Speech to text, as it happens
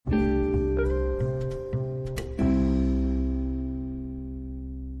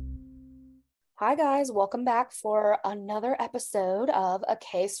Hi, guys. Welcome back for another episode of A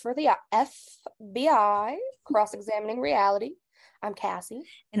Case for the FBI, Cross-Examining Reality. I'm Cassie.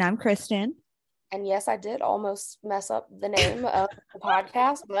 And I'm Kristen. And yes, I did almost mess up the name of the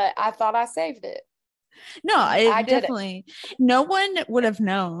podcast, but I thought I saved it. No, I it did it. definitely, no one would have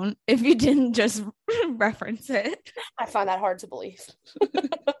known if you didn't just reference it. I find that hard to believe.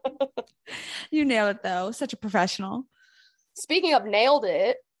 You nailed it though. Such a professional. Speaking of nailed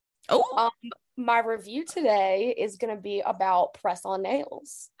it, Oh, my review today is going to be about press-on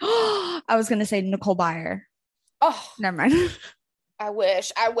nails. I was going to say Nicole Byer. Oh, Never mind. I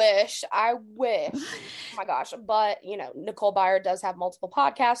wish. Oh my gosh. But, Nicole Byer does have multiple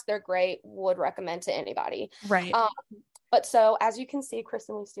podcasts. They're great. Would recommend to anybody. Right. But so as you can see,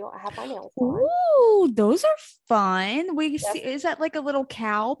 Kristen, I have my nails on. Ooh, those are fun. We Yes. see, is that like a little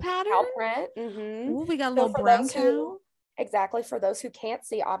cow pattern? Cow print. Mm-hmm. Ooh, we got a So little for brown those cow. Exactly. For those who can't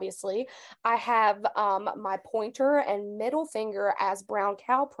see, obviously, I have my pointer and middle finger as brown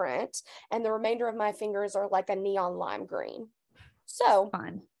cow print, and the remainder of my fingers are like a neon lime green. So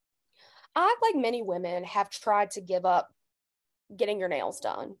Fun. I, like many women, have tried to give up getting your nails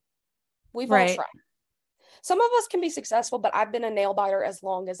done. We've all Right. tried. Some of us can be successful, but I've been a nail biter as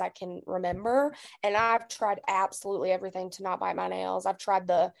long as I can remember, and I've tried absolutely everything to not bite my nails. I've tried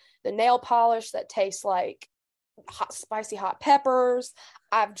the nail polish that tastes like spicy hot peppers.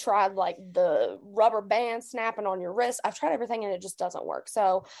 I've tried like the rubber band snapping on your wrist. I've tried everything and it just doesn't work.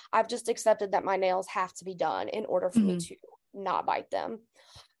 So I've just accepted that my nails have to be done in order for me to not bite them.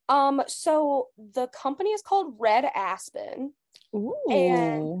 So the company is called Red Aspen. Ooh.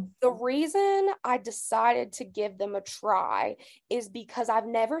 And the reason I decided to give them a try is because I've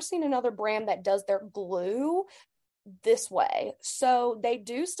never seen another brand that does their glue this way. So they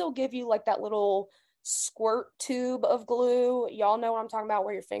do still give you like that little squirt tube of glue. Y'all know what I'm talking about,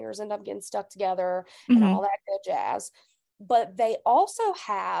 where your fingers end up getting stuck together and all that good jazz. But they also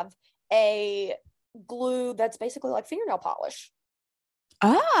have a glue that's basically like fingernail polish.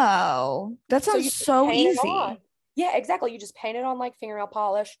 Oh, that sounds so easy. Yeah, exactly. You just paint it on like fingernail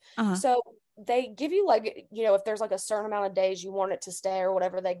polish. So they give you like, if there's like a certain amount of days you want it to stay or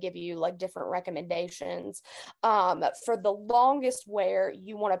whatever, they give you like different recommendations. For the longest wear,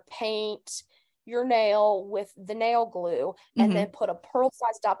 you want to paint your nail with the nail glue and then put a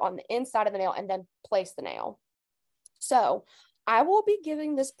pearl-sized dot on the inside of the nail and then place the nail. So I will be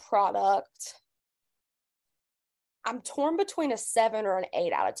giving this product, I'm torn between a 7 or an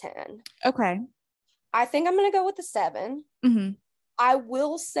 8 out of 10. Okay. I think I'm going to go with the 7. I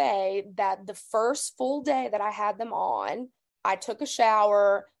will say that the first full day that I had them on, I took a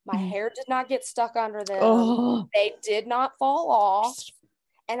shower. My hair did not get stuck under them. They did not fall off.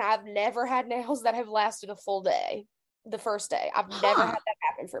 And I've never had nails that have lasted a full day. The first day, I've never had that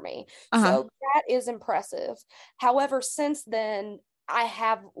happen for me. So that is impressive. However, since then, I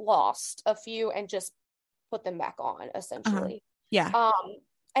have lost a few and just put them back on, essentially. Yeah.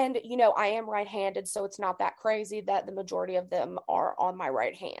 And, I am right-handed, so it's not that crazy that the majority of them are on my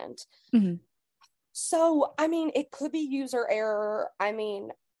right hand. So, I mean, it could be user error. I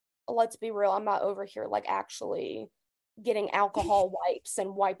mean, let's be real. I'm not over here, like, actually getting alcohol wipes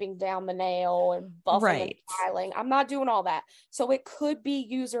and wiping down the nail and buffing and filing. I'm not doing all that. So it could be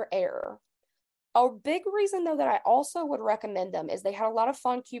user error. A big reason, though, that I also would recommend them is they had a lot of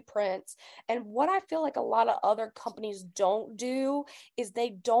fun, cute prints. And what I feel like a lot of other companies don't do is they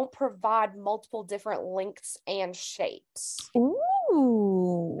don't provide multiple different lengths and shapes.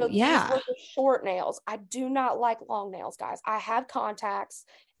 Ooh, So yeah. these were the short nails. I do not like long nails, guys. I have contacts.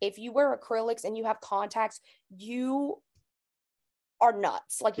 If you wear acrylics and you have contacts, you are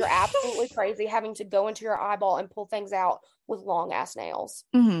nuts. Like, you're absolutely crazy having to go into your eyeball and pull things out with long ass nails.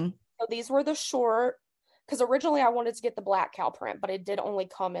 So these were the short, because originally I wanted to get the black cow print, but it did only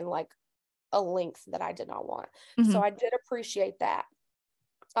come in like a length that I did not want. So I did appreciate that.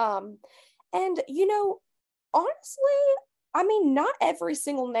 And honestly, I mean, not every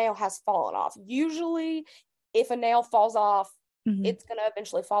single nail has fallen off. Usually if a nail falls off, it's going to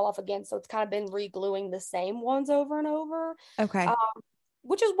eventually fall off again. So it's kind of been re-gluing the same ones over and over. Okay.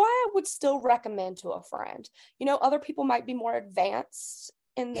 Which is why I would still recommend to a friend. Other people might be more advanced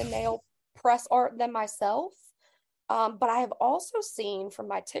in the nail press art than myself. But I have also seen from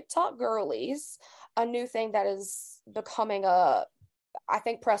my TikTok girlies a new thing that is becoming I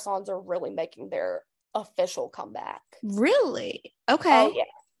think press-ons are really making their official comeback. Really? Okay. Oh, yeah.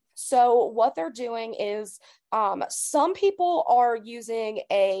 So what they're doing is some people are using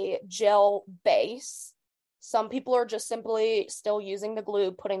a gel base. Some people are just simply still using the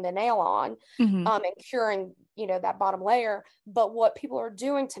glue, putting the nail on, and curing that bottom layer. But what people are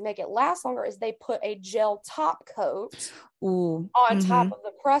doing to make it last longer is they put a gel top coat on top of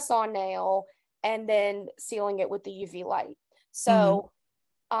the press-on nail and then sealing it with the UV light. So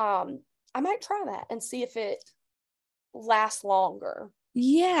I might try that and see if it lasts longer.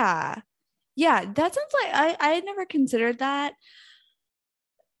 Yeah. That sounds like I had never considered that.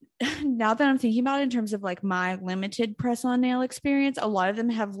 Now that I'm thinking about it in terms of like my limited press-on nail experience, a lot of them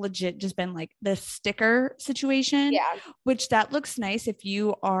have legit just been like the sticker situation, which that looks nice if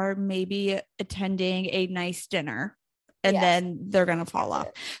you are maybe attending a nice dinner and then they're going to fall off.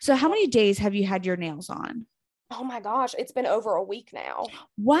 So how many days have you had your nails on? Oh my gosh, it's been over a week now.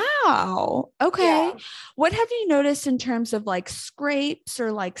 Wow. Okay. Yeah. What have you noticed in terms of like scrapes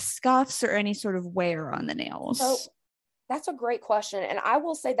or like scuffs or any sort of wear on the nails? So that's a great question. And I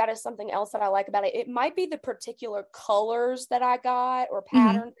will say that is something else that I like about it. It might be the particular colors that I got or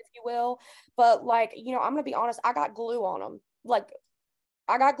patterns, if you will. But like, I'm going to be honest, I got glue on them. Like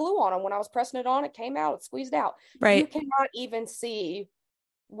I got glue on them when I was pressing it on. It came out, it squeezed out. Right. You cannot even see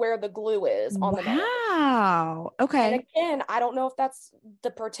where the glue is on the nail. Wow. Okay. And again, I don't know if that's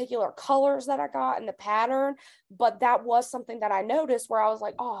the particular colors that I got and the pattern, but that was something that I noticed where I was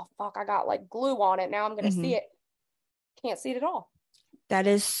like, oh, fuck, I got like glue on it. Now I'm going to see it. Can't see it at all. That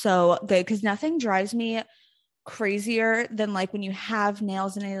is so good because nothing drives me crazier than like when you have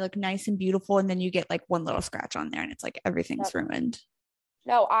nails and they look nice and beautiful and then you get like one little scratch on there and it's like everything's ruined.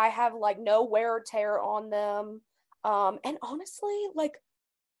 No, I have like no wear or tear on them. And honestly, like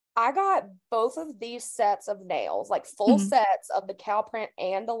I got both of these sets of nails, like full sets of the cow print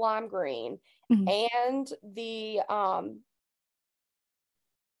and the lime green and the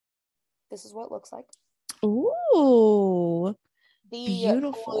this is what it looks like. Ooh, the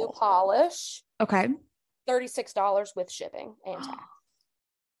beautiful glue polish. Okay. $36 with shipping and tax.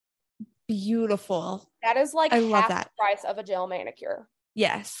 Beautiful. That is like half the price of a gel manicure.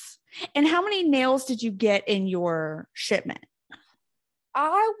 Yes. And how many nails did you get in your shipment?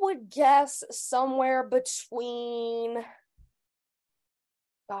 I would guess somewhere between,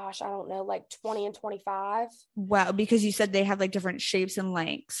 gosh, I don't know, like 20 and 25. Wow, because you said they have like different shapes and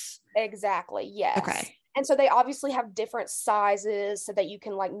lengths. Exactly, yes. Okay. And so they obviously have different sizes so that you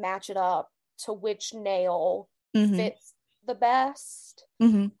can like match it up to which nail fits the best.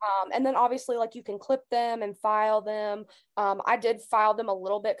 And then obviously like you can clip them and file them. I did file them a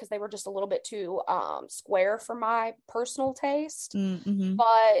little bit because they were just a little bit too square for my personal taste. But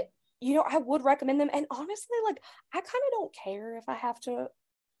I would recommend them. And honestly, like I kind of don't care if I have to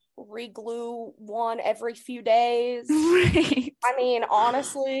reglue one every few days. Right. I mean,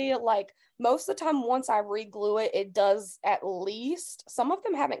 honestly, like most of the time once I reglue it, it does at least, some of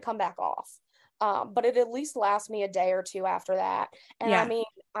them haven't come back off. But it at least lasts me a day or two after that. And I mean,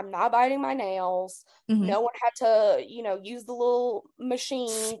 I'm not biting my nails. No one had to, use the little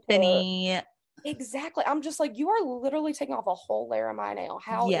machine. Spinny. Exactly. I'm just like, you are literally taking off a whole layer of my nail.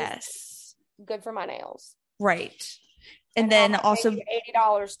 How is good for my nails? Right. And then also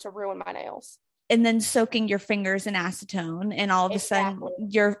 $80 to ruin my nails. And then soaking your fingers in acetone, and all of a sudden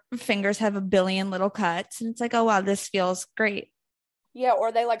your fingers have a billion little cuts, and it's like, oh wow, this feels great. Yeah,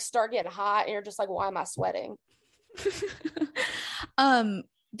 or they like start getting hot, and you're just like, why am I sweating?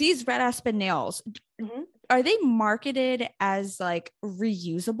 These red aspen nails, are they marketed as like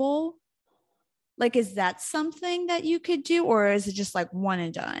reusable? Like, is that something that you could do, or is it just like one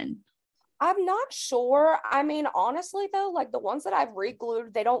and done? I'm not sure. I mean, honestly, though, like the ones that I've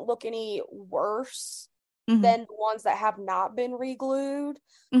re-glued, they don't look any worse than the ones that have not been re-glued.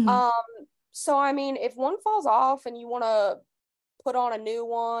 So, I mean, if one falls off and you want to put on a new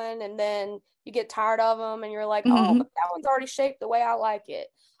one and then you get tired of them and you're like, oh, but that one's already shaped the way I like it,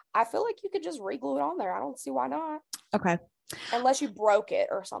 I feel like you could just re-glue it on there. I don't see why not. Okay. Unless you broke it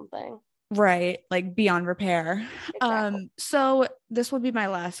or something. Right, like beyond repair. Exactly. So this will be my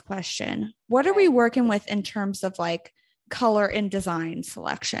last question. What are we working with in terms of like color and design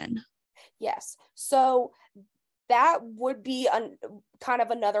selection? Yes. So that would be kind of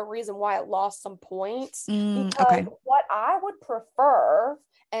another reason why it lost some points. Because what I would prefer,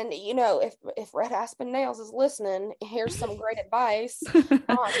 and if Red Aspen Nails is listening, here's some great advice.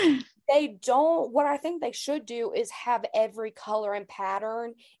 What I think they should do is have every color and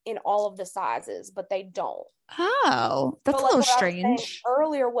pattern in all of the sizes, but they don't. Oh, that's a little strange.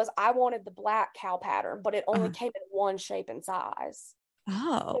 Earlier I wanted the black cow pattern, but it only came in one shape and size.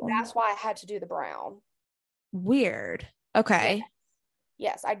 Oh. So that's why I had to do the brown. Weird. Okay.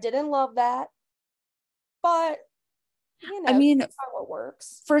 Yes, I didn't love that, but I mean, that's how it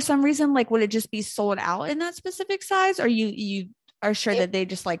works. For some reason, like, would it just be sold out in that specific size, or you are sure that they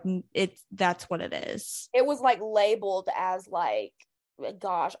just like that's what it is. It was like labeled as like,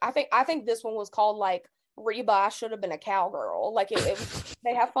 gosh, I think this one was called like Reba, I should have been a cowgirl. Like it was,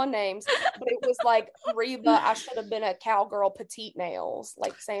 they have fun names, but it was like Reba, I should have been a cowgirl, petite nails,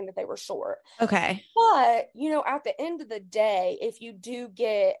 like saying that they were short. Okay. But, at the end of the day, if you do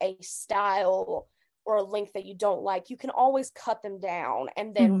get a style or a length that you don't like, you can always cut them down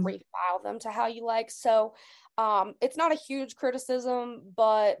and then refile them to how you like. So it's not a huge criticism,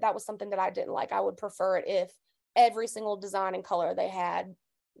 but that was something that I didn't like. I would prefer it if every single design and color they had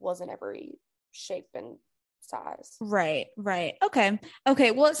was in every shape and size. Right. Okay.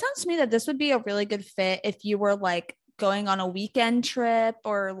 Well, it sounds to me that this would be a really good fit if you were like going on a weekend trip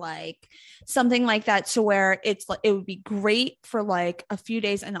or like something like that, so where it's like it would be great for like a few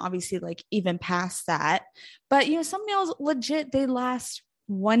days and obviously like even past that. But some nails legit, they last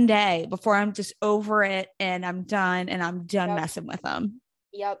one day before I'm just over it and I'm done messing with them.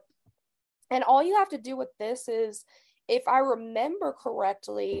 Yep. And all you have to do with this is, if I remember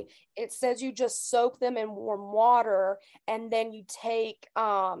correctly, it says you just soak them in warm water and then you take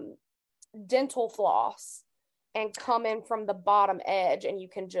dental floss and come in from the bottom edge and you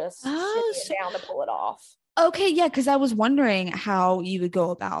can just shimmy it down to pull it off. Okay, yeah, because I was wondering how you would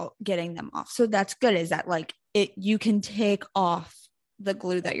go about getting them off. So that's good. Is that like you can take off the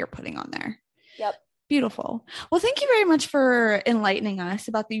glue that you're putting on there? Yep. Beautiful. Well, thank you very much for enlightening us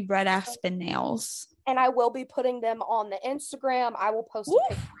about the red aspen nails. And I will be putting them on the Instagram. I will post a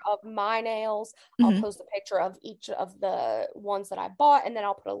picture of my nails. I'll post a picture of each of the ones that I bought, and then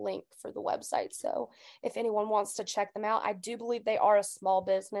I'll put a link for the website. So if anyone wants to check them out, I do believe they are a small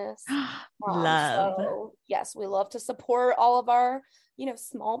business. Love. So yes, we love to support all of our,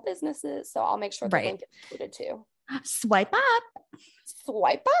 small businesses. So I'll make sure the link is included too. Swipe up.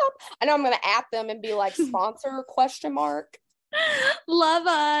 I know I'm going to at them and be like, sponsor ? Love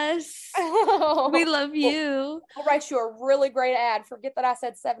us. We love you. I'll write you a really great ad. Forget that I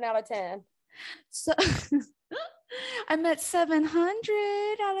said 7 out of 10. So I'm at 700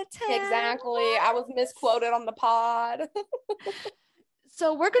 out of 10. Exactly. I was misquoted on the pod.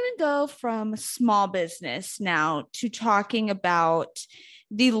 So we're going to go from small business now to talking about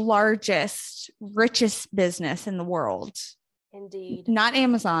the largest, richest business in the world. Indeed. Not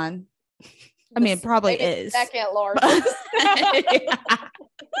Amazon. I mean, it probably is. Second largest.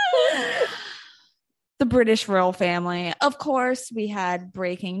 The British royal family. Of course, we had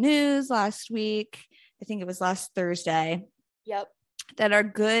breaking news last week. I think it was last Thursday. Yep. That our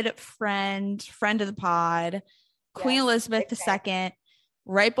good friend of the pod, Queen Elizabeth II,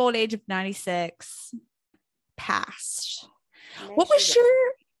 ripe old age of 96, passed. What was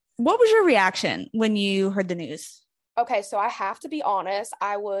your reaction when you heard the news? Okay, so I have to be honest.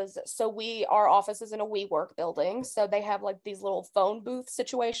 Our office is in a WeWork building. So they have like these little phone booth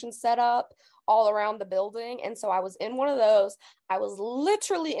situations set up all around the building. And so I was in one of those. I was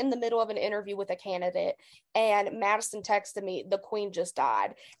literally in the middle of an interview with a candidate, and Madison texted me, "The Queen just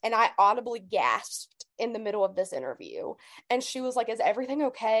died." And I audibly gasped in the middle of this interview. And she was like, "Is everything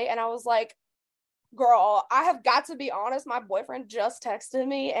okay?" And I was like, "Girl, I have got to be honest. My boyfriend just texted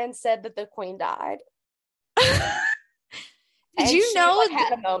me and said that the Queen died." She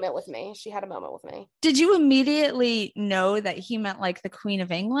had a moment with me. She had a moment with me. Did you immediately know that he meant like the Queen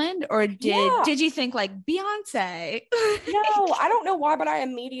of England, or did you think like Beyonce? No, I don't know why, but I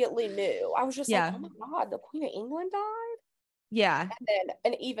immediately knew. I was just like, "Oh my God, the Queen of England died?" Yeah. And then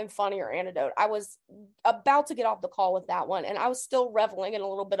an even funnier anecdote. I was about to get off the call with that one, and I was still reveling in a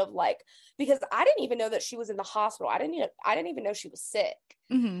little bit of like, because I didn't even know that she was in the hospital. I didn't even know she was sick.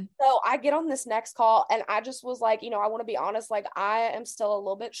 Mm-hmm. So I get on this next call, and I just was like, I want to be honest, like I am still a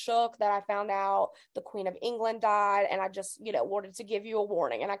little bit shook that I found out the Queen of England died, and I just, wanted to give you a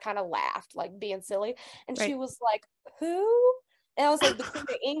warning. And I kind of laughed, like being silly. And she was like, "Who?" And I was like, "The Queen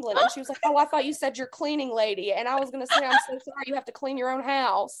of England." And she was like, "Oh, I thought you said you're cleaning lady." And I was going to say, "I'm so sorry, you have to clean your own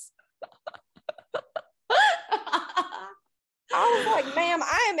house." I was like, "Ma'am,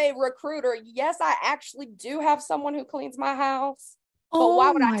 I am a recruiter. Yes, I actually do have someone who cleans my house. But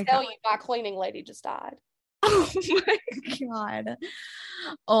why would I tell you my cleaning lady just died?" Oh my God.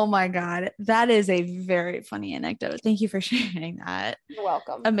 Oh my God. That is a very funny anecdote. Thank you for sharing that. You're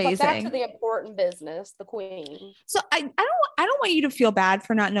welcome. Amazing. But back to the important business, the Queen. So I don't want you to feel bad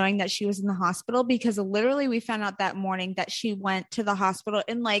for not knowing that she was in the hospital, because literally we found out that morning that she went to the hospital,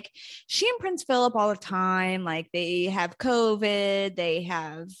 and like she and Prince Philip all the time, like they have COVID, they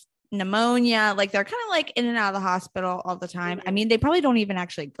have pneumonia. Like they're kind of like in and out of the hospital all the time. I mean, they probably don't even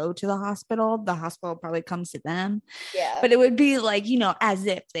actually go to the hospital. The hospital probably comes to them. Yeah. But it would be like, you know, as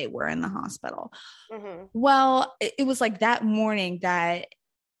if they were in the hospital. Well, it was like that morning that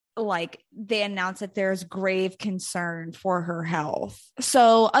like they announced that there's grave concern for her health.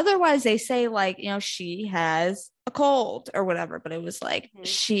 So otherwise they say like, you know, she has a cold or whatever, but it was like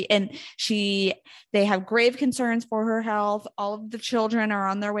they have grave concerns for her health. All of the children are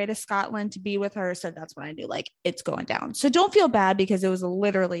on their way to Scotland to be with her. So that's when I knew like it's going down. So don't feel bad because it was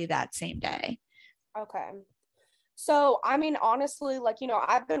literally that same day. Okay. So, I mean, honestly, like, you know,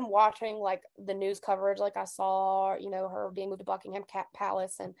 I've been watching like the news coverage. Like I saw, you know, her being moved to Buckingham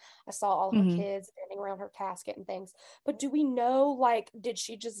Palace, and I saw all her kids standing around her casket and things. But do we know, like, did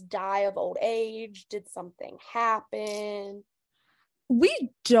she just die of old age? Did something happen? We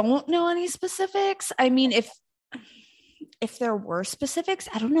don't know any specifics. I mean, if there were specifics,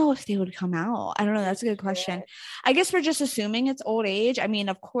 I don't know if they would come out. I don't know. That's a good question. I guess we're just assuming it's old age. I mean,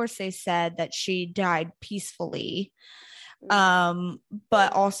 of course they said that she died peacefully.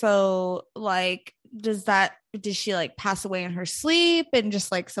 But also like, did she like pass away in her sleep and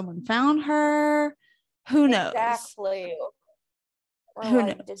just like someone found her? Who knows? Exactly. Or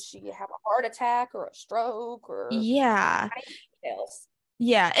like, did she have a heart attack or a stroke or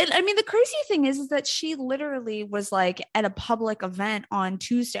Yeah. And I mean, the crazy thing is that she literally was like at a public event on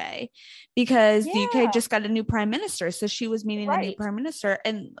Tuesday because the UK just got a new prime minister. So she was meeting the new prime minister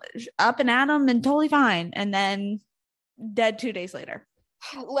and up and at him and totally fine. And then dead 2 days later.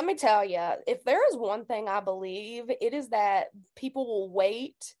 Let me tell you, if there is one thing I believe, it is that people will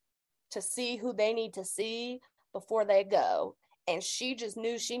wait to see who they need to see before they go. And she just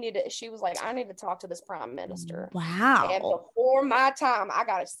knew she was like, I need to talk to this prime minister. Wow. And before my time, I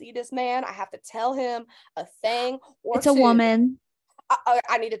got to see this man. I have to tell him a thing or it's two. A woman.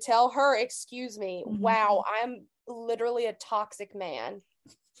 I need to tell her, excuse me. Wow, I'm literally a toxic man.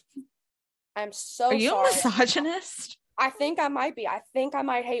 I'm so sorry. Are you a misogynist? I think I might be. I think I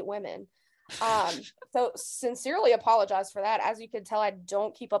might hate women. So sincerely apologize for that. As you can tell, I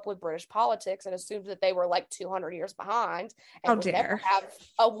don't keep up with British politics and assumed that they were like 200 years behind and would never have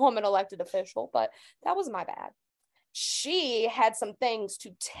a woman elected official, but that was my bad. She had some things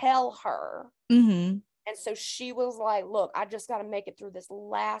to tell her. And so she was like, look, I just got to make it through this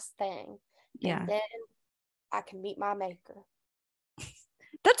last thing. And then I can meet my maker.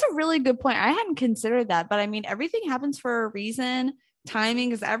 That's a really good point. I hadn't considered that, but I mean, everything happens for a reason.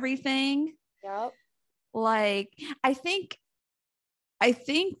 Timing is everything. Yep. Like, I think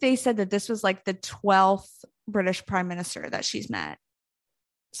they said that this was like the 12th British prime minister that she's met.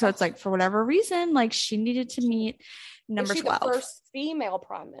 So it's like, for whatever reason, like she needed to meet number 12. The first female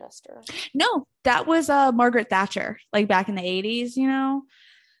prime minister? No, that was Margaret Thatcher, like back in the 80s, you know.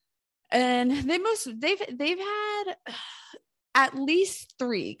 And they've had at least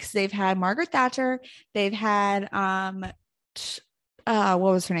 3, because they've had Margaret Thatcher, they've had what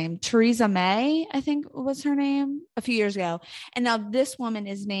was her name? Theresa May, I think was her name, a few years ago. And now this woman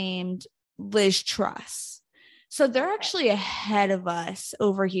is named Liz Truss. So they're actually ahead of us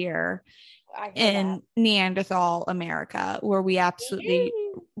over here in Neanderthal America, where we absolutely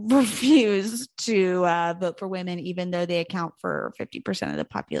refuse to vote for women, even though they account for 50% of the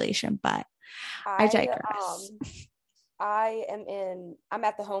population. But I digress. I'm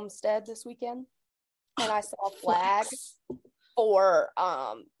at the homestead this weekend, and I saw a flag for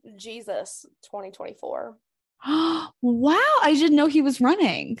Jesus 2024. Wow, I didn't know he was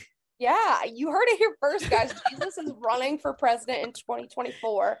running. Yeah, you heard it here first, guys. Jesus is running for president in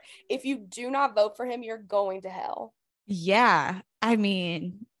 2024. If you do not vote for him, you're going to hell. Yeah, I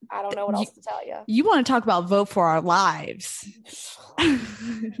mean, I don't know what else to tell you. You want to talk about vote for our lives.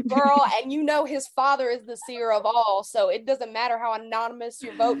 Girl, and you know his father is the seer of all, so it doesn't matter how anonymous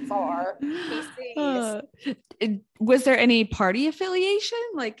your votes are. He sees. Was there any party affiliation?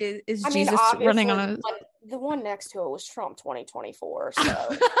 Like, is Jesus running on the one next to it was Trump 2024,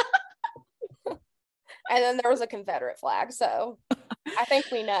 so... And then there was a Confederate flag, so I think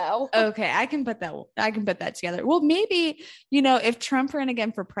we know. Okay, I can put that together. Well, maybe, you know, if Trump ran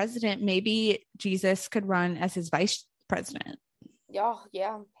again for president, maybe Jesus could run as his vice president. Yeah,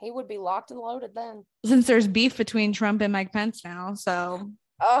 he would be locked and loaded then. Since there's beef between Trump and Mike Pence now, so.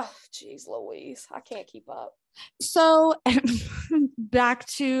 Oh, geez, Louise, I can't keep up. So back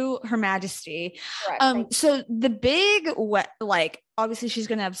to Her Majesty. Right, so the big obviously she's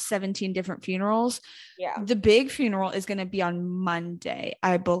gonna have 17 different funerals. Yeah, the big funeral is gonna be on Monday,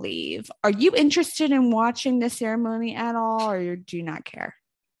 I believe. Are you interested in watching the ceremony at all, or do you not care?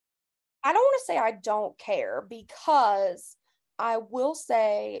 I don't want to say I don't care, because I will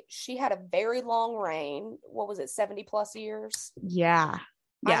say she had a very long reign. What was it, 70 plus years? Yeah.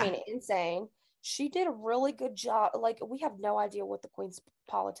 I mean, insane. She did a really good job. Like, we have no idea what the queen's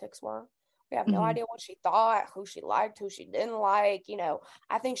politics were. We have no idea what she thought, who she liked, who she didn't like. You know,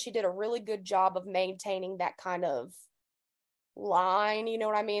 I think she did a really good job of maintaining that kind of line. You know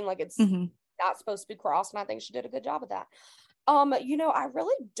what I mean? Like, it's not supposed to be crossed, and I think she did a good job of that. You know, I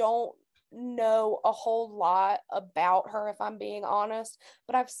really don't know a whole lot about her, if I'm being honest,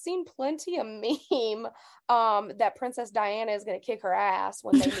 but I've seen plenty of meme that Princess Diana is going to kick her ass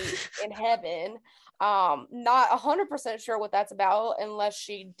when they meet in heaven. Not 100% sure what that's about, unless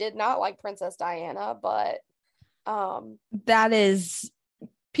she did not like Princess Diana, but that is,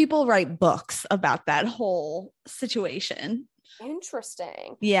 people write books about that whole situation.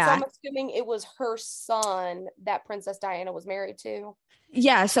 Interesting. Yeah. So I'm assuming it was her son that Princess Diana was married to.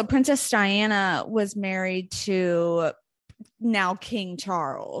 Yeah. So Princess Diana was married to now King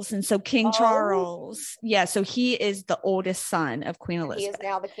Charles. And so King Charles, so he is the oldest son of Queen Elizabeth. He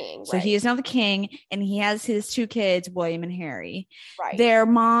is now the king. So he is now the king, and he has his two kids, William and Harry. Right. Their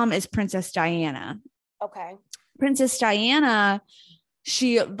mom is Princess Diana. Okay. Princess Diana,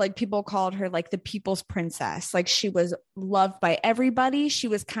 she, like, people called her like the people's princess. Like, she was loved by everybody. She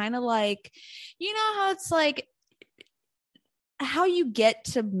was kind of like, you know how it's like, how you get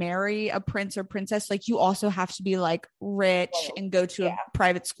to marry a prince or princess, like, you also have to be like rich and go to a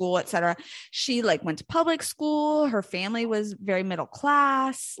private school, etc. She like went to public school. Her family was very middle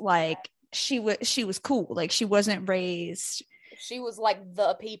class. Like, she was cool. Like, she wasn't raised, she was like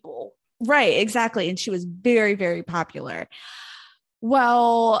the people. Right, exactly. And she was very, very popular.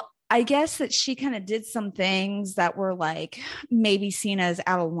 Well, I guess that she kind of did some things that were like maybe seen as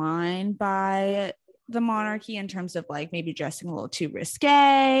out of line by the monarchy, in terms of like maybe dressing a little too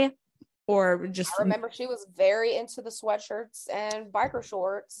risque, or just, I remember she was very into the sweatshirts and biker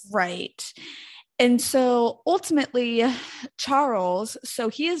shorts. Right. And so ultimately Charles, so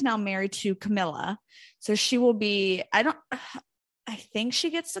he is now married to Camilla. So she will be, I think she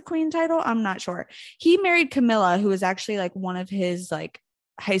gets the queen title. I'm not sure. He married Camilla, who was actually like one of his like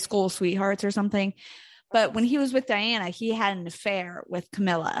high school sweethearts or something. But when he was with Diana, he had an affair with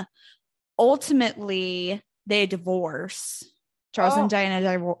Camilla. Ultimately, they divorce. Charles and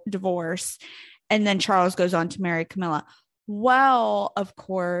Diana divorce. And then Charles goes on to marry Camilla. Well, of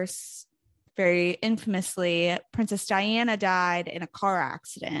course, very infamously, Princess Diana died in a car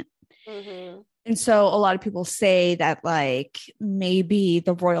accident. And so a lot of people say that like maybe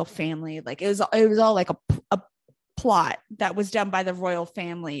the royal family, like it was all like a plot that was done by the royal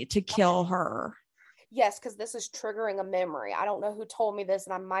family to kill her. Yes, because this is triggering a memory. I don't know who told me this,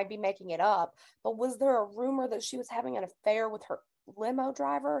 and I might be making it up, but was there a rumor that she was having an affair with her limo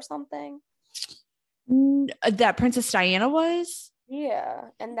driver or something? That Princess Diana was? Yeah,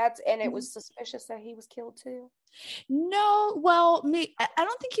 and it was suspicious that he was killed too. No, well, I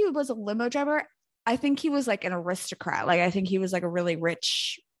don't think he was a limo driver. I think he was like an aristocrat. Like, I think he was like a really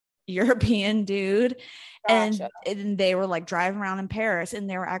rich European dude. Gotcha. And they were like driving around in Paris, and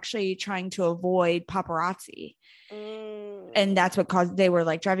they were actually trying to avoid paparazzi. And that's what caused, they were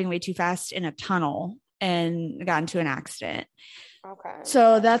like driving way too fast in a tunnel and got into an accident. Okay.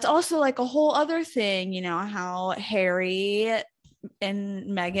 So that's also like a whole other thing, you know, how Harry and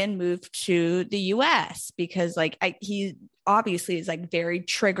Meghan moved to the US because like he obviously is like very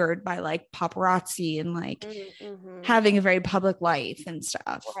triggered by like paparazzi and like having a very public life and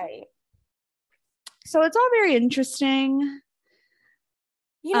stuff. Right. So it's all very interesting.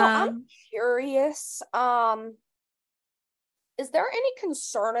 You know, I'm curious. Is there any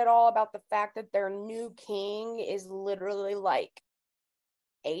concern at all about the fact that their new king is literally like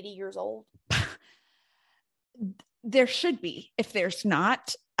 80 years old? There should be. If there's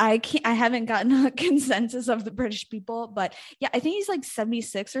not, I haven't gotten a consensus of the British people, but yeah, I think he's like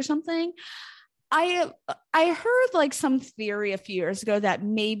 76 or something. I heard like some theory a few years ago that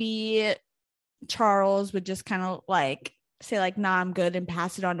maybe Charles would just kind of like say like, nah, I'm good, and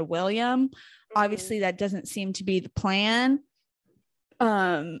pass it on to William. Obviously that doesn't seem to be the plan.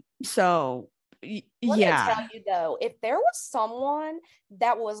 So Let me tell you though, if there was someone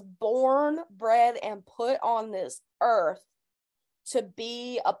that was born, bred, and put on this earth to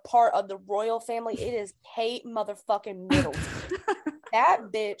be a part of the royal family, it is Kate motherfucking Middleton.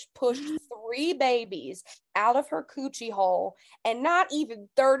 That bitch pushed 3 babies out of her coochie hole, and not even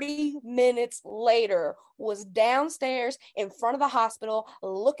 30 minutes later was downstairs in front of the hospital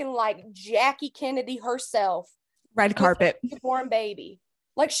looking like Jackie Kennedy herself. Red carpet. Newborn baby.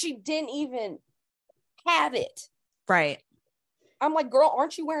 Like she didn't even have it. Right. I'm like, girl,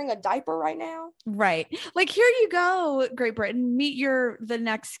 aren't you wearing a diaper right now? Right. Like, here you go, Great Britain, meet the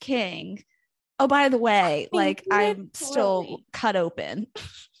next king. Oh, by the way, I mean, like, I'm still cut open.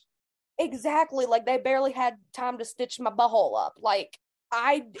 Exactly. Like, they barely had time to stitch my butthole up. Like,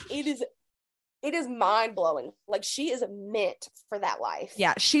 it is mind-blowing. Like, she is meant for that life.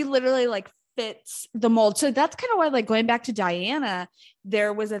 Yeah, she literally like fits the mold. So that's kind of why, like, going back to Diana,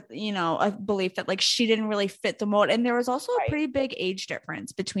 there was a belief that like she didn't really fit the mold, and there was also a pretty big age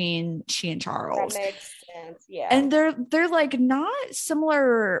difference between she and Charles. That makes sense. Yeah, and they're like not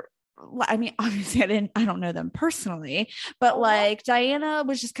similar. I mean, obviously I don't know them personally, but like Diana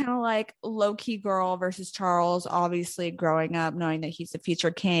was just kind of like low-key girl versus Charles, obviously growing up knowing that he's the future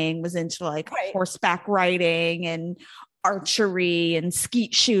king, was into like horseback riding and archery and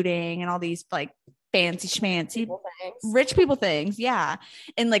skeet shooting and all these like fancy schmancy rich people things. Yeah.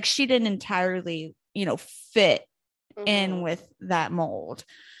 And like she didn't entirely, fit in with that mold.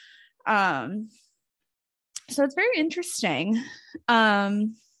 So it's very interesting.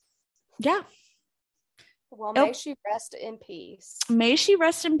 Yeah. Well, may she rest in peace. May she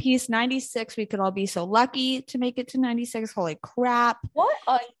rest in peace. 96. We could all be so lucky to make it to 96. Holy crap. What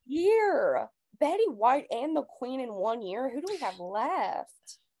a year. Betty White and the Queen in 1 year. Who do we have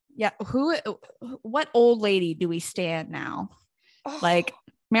left? Yeah. What old lady do we stand now? Like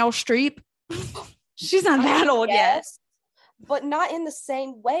Meryl Streep? She's not that old yet. But not in the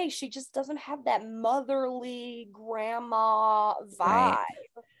same way. She just doesn't have that motherly grandma vibe. Right.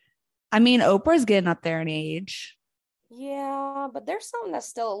 I mean, Oprah's getting up there in age. Yeah, but there's something that's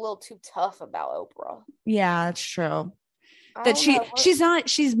still a little too tough about Oprah. Yeah, it's true. That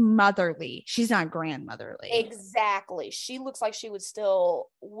she's motherly. She's not grandmotherly. Exactly. She looks like she would still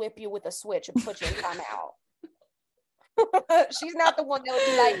whip you with a switch and put you in timeout. She's not the one that would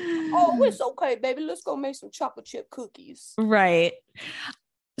be like, oh, it's okay, baby. Let's go make some chocolate chip cookies. Right.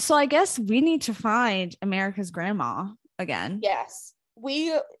 So I guess we need to find America's grandma again. Yes.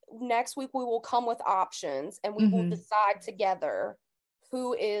 Next week we will come with options and we will decide together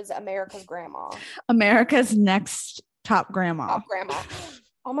who is America's grandma. America's next top grandma. Top grandma.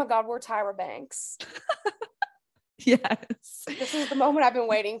 Oh my God, we're Tyra Banks. Yes. This is the moment I've been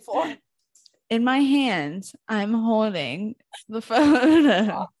waiting for. In my hands, I'm holding the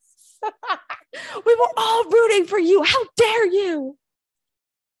photo. We were all rooting for you. How dare you?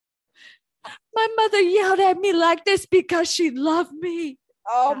 My mother yelled at me like this because she loved me.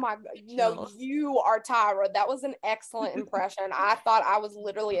 Oh my God. No, you are Tyra. That was an excellent impression. I thought I was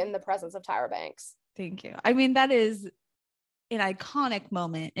literally in the presence of Tyra Banks. Thank you. I mean, that is an iconic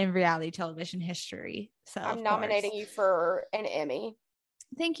moment in reality television history. So I'm nominating you for an Emmy.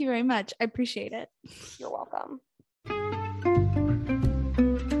 Thank you very much. I appreciate it. You're welcome.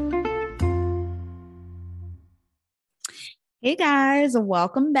 Hey guys,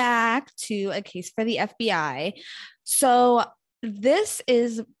 welcome back to A Case for the FBI. So this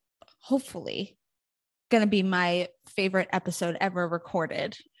is hopefully going to be my favorite episode ever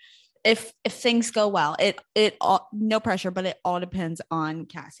recorded. If things go well, it all, no pressure, but it all depends on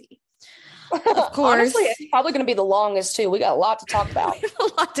Cassie. Of course. Honestly, it's probably going to be the longest too. We got a lot to talk about. A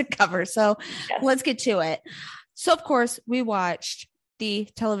lot to cover. So Let's get to it. So of course we watched the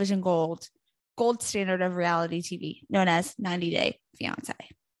television gold standard of reality TV known as 90 Day Fiancé.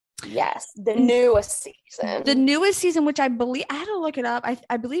 Yes. The newest season. The newest season, which I believe, I had to look it up.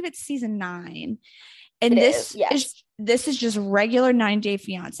 I believe it's season 9. And this is just regular 90 Day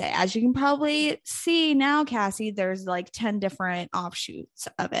Fiancé. As you can probably see now, Cassie, there's like 10 different offshoots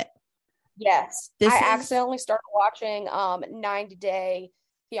of it. Yes. I accidentally started watching 90 Day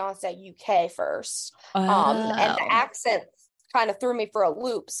Fiancé UK first. And the accent kind of threw me for a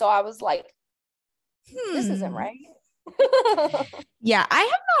loop. So I was like, this isn't right. Yeah, I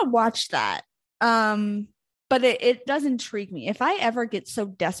have not watched that. But it does intrigue me. If I ever get so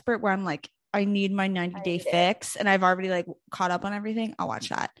desperate where I'm like, I need my 90-day fix and I've already like caught up on everything, I'll watch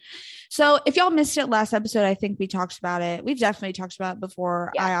that. So if y'all missed it last episode, I think we talked about it. We've definitely talked about it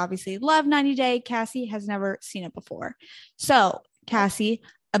before. Yeah. I obviously love 90 Day. Cassie has never seen it before. So Cassie,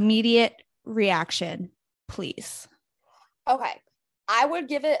 immediate reaction, please. Okay. I would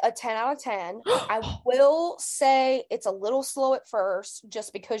give it a 10 out of 10. I will say it's a little slow at first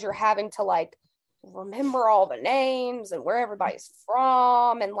just because you're having to like remember all the names and where everybody's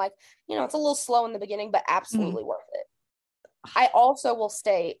from. And like, it's a little slow in the beginning, but absolutely worth it. I also will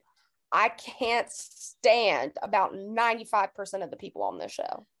state I can't stand about 95% of the people on this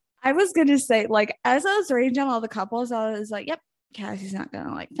show. I was going to say, like, as I was writing down all the couples, I was like, yep, Cassie's not going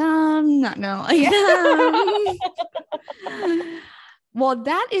to like them, not going to like them. Well,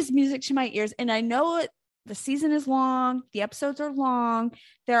 that is music to my ears. And I know the season is long, the episodes are long.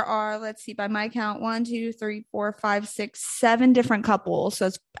 There are, let's see, by my count, 1, 2, 3, 4, 5, 6, 7 different couples. So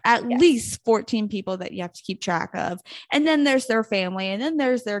it's at least 14 people that you have to keep track of. And then there's their family, and then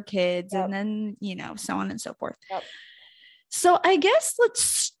there's their kids, and then, so on and so forth. So I guess let's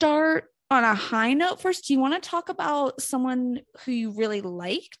start on a high note first. Do you want to talk about someone who you really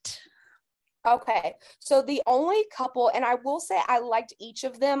liked? Okay, so the only couple, and I will say I liked each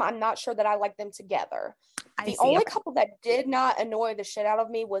of them. I'm not sure that I liked them together. The only couple that did not annoy the shit out of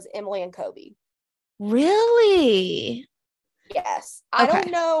me was Emily and Kobe. Really? Yes. I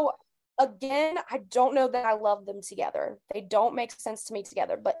don't know. Again, I don't know that I love them together. They don't make sense to me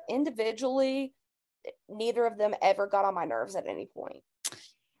together, but individually, neither of them ever got on my nerves at any point.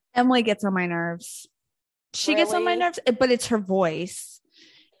 Emily gets on my nerves. She gets on my nerves, but it's her voice.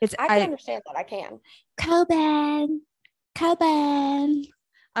 I can understand that. I can. Coben.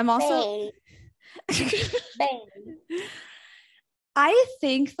 I'm also. I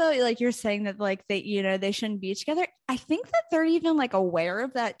think though, like you're saying that, like they shouldn't be together. I think that they're even like aware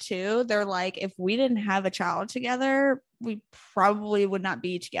of that too. They're like, if we didn't have a child together, we probably would not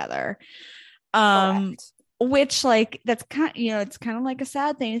be together. Correct. Which like that's kind, it's kind of like a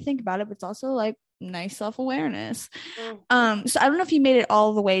sad thing to think about it, but it's also like nice self-awareness. So I don't know if you made it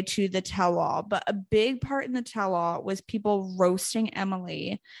all the way to the tell-all, but a big part in the tell-all was people roasting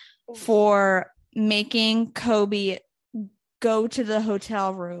Emily for making Kobe go to the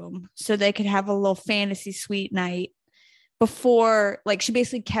hotel room so they could have a little fantasy suite night before, like, she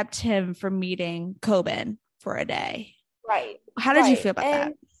basically kept him from meeting Coben for a day. Right. How did you feel about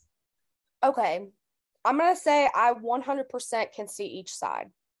that? Okay, I'm gonna say I 100% can see each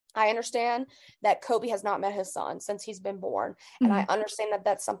side. I understand that Kobe has not met his son since he's been born. And I understand that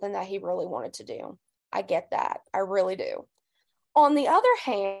that's something that he really wanted to do. I get that. I really do. On the other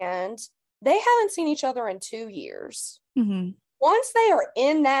hand, they haven't seen each other in 2 years. Once they are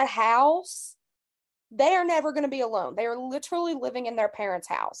in that house, they are never going to be alone. They are literally living in their parents'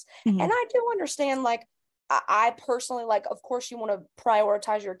 house. And I do understand, like, I personally, like, of course you want to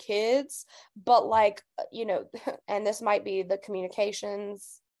prioritize your kids, but like, and this might be the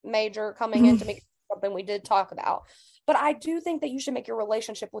communications major coming into me, something we did talk about, but I do think that you should make your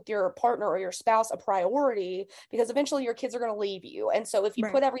relationship with your partner or your spouse a priority, because eventually your kids are going to leave you. And so if you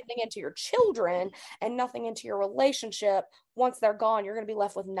put everything into your children and nothing into your relationship, once they're gone, you're going to be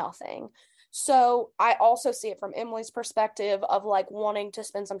left with nothing. So I also see it from Emily's perspective of like wanting to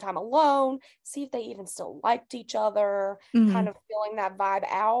spend some time alone, see if they even still liked each other, kind of feeling that vibe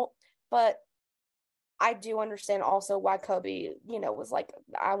out. But I do understand also why Kobe, was like,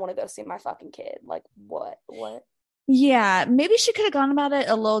 I want to go see my fucking kid. Like, what? Yeah, maybe she could have gone about it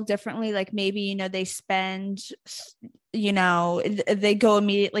a little differently. Like maybe, they spend, they go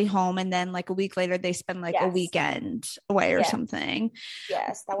immediately home, and then like a week later they spend like a weekend away or something.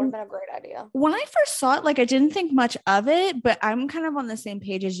 Yes, that would have been a great idea. When I first saw it, like I didn't think much of it, but I'm kind of on the same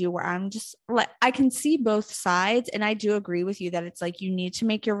page as you, where I'm just like, I can see both sides. And I do agree with you that it's like, you need to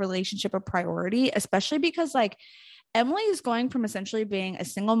make your relationship a priority, especially because like Emily is going from essentially being a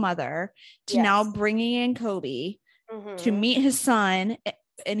single mother to now bringing in Kobe to meet his son,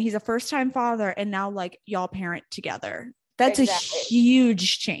 and he's a first-time father, and now like y'all parent together. That's a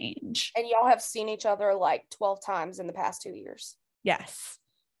huge change. And y'all have seen each other like 12 times in the past 2 years. Yes.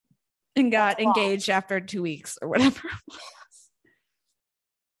 And got engaged after 2 weeks or whatever.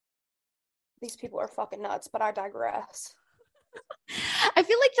 These people are fucking nuts, but I digress. I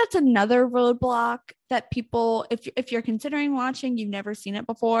feel like that's another roadblock that people, if you're considering watching, you've never seen it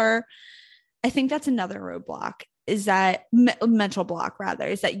before, I think that's another roadblock, is that mental block rather,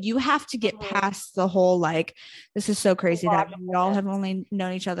 is that you have to get past the whole, like, this is so crazy that we all have only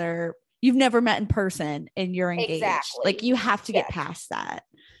known each other. You've never met in person and you're engaged. Like you have to get past that.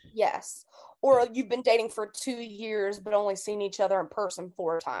 Yes. Or you've been dating for 2 years, but only seen each other in person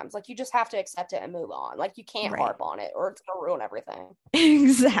 4 times. Like you just have to accept it and move on. Like you can't harp on it or it's going to ruin everything.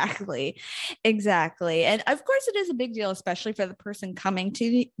 Exactly. And of course it is a big deal, especially for the person coming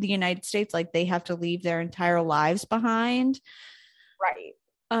to the United States. Like they have to leave their entire lives behind. Right.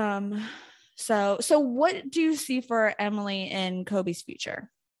 So what do you see for Emily and Kobe's future?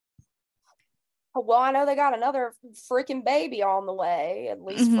 Well, I know they got another freaking baby on the way, at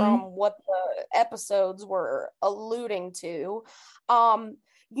least from what the episodes were alluding to. I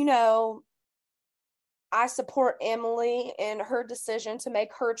support Emily in her decision to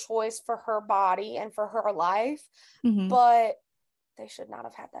make her choice for her body and for her life, but they should not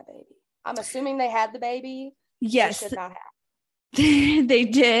have had that baby. I'm assuming they had the baby. Yes. They should not have. They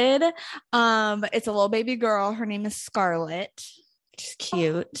did. It's a little baby girl. Her name is Scarlett. Which is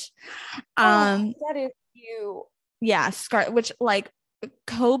cute. That is cute. Yeah, Scarlett, which like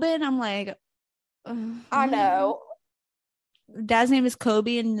Coben, I'm like, I know. Dad's name is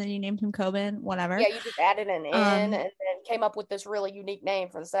Kobe, and then you named him Coben, whatever. Yeah, you just added an N and then came up with this really unique name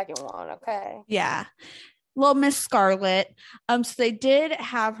for the second one. Okay. Yeah. Well, Miss Scarlett. So they did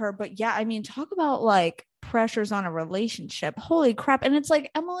have her, but yeah, I mean, talk about like pressures on a relationship. Holy crap. And it's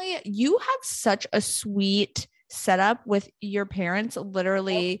like, Emily, you have such a sweet setup with your parents,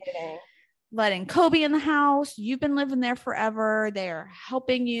 literally letting Kobe in the house. You've been living there forever. They're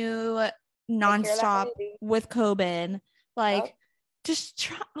helping you nonstop with Coben. Like, just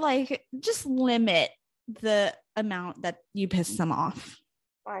limit the amount that you piss them off.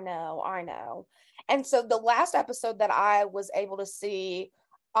 I know. And so the last episode that I was able to see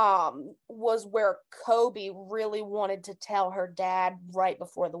was where Kobe really wanted to tell her dad right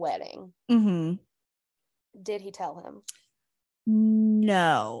before the wedding. Mm-hmm. Did he tell him?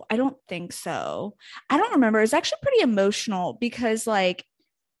 No, I don't think so. I don't remember. It's actually pretty emotional because like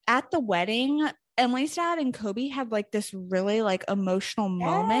at the wedding, Emily's dad and Kobe had like this really like emotional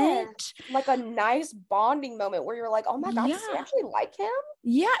moment. Like a nice bonding moment where you're like, oh my God, does he actually like him?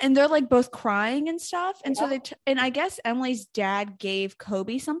 Yeah. And they're like both crying and stuff. And so and I guess Emily's dad gave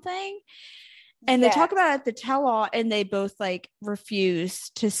Kobe something. And they talk about it at the tell-all, and they both like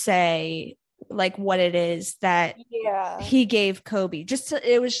refuse to say like what it is that he gave Kobe.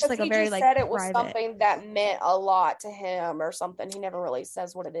 It was just like a very like said it was something that meant a lot to him or something. He never really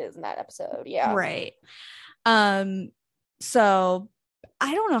says what it is in that episode. Yeah. Right. So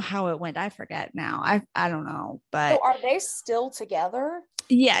I don't know how it went. I forget now. I don't know, but so are they still together?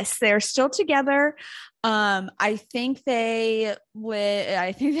 Yes, they're still together. I think they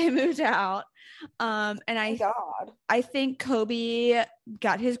moved out. And I think Kobe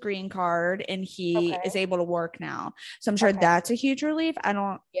got his green card and he is able to work now. So I'm sure that's a huge relief.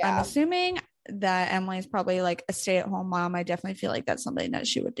 I'm assuming that Emily's probably like a stay-at-home mom. I definitely feel like that's something that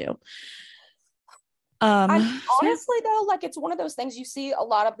she would do. Honestly though, like it's one of those things you see a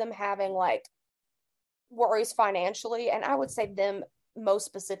lot of them having like worries financially, and I would say them most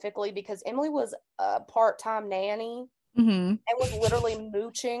specifically because Emily was a part-time nanny. And was literally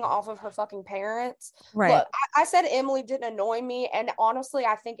mooching off of her fucking parents. Right. Look, I said Emily didn't annoy me, and honestly,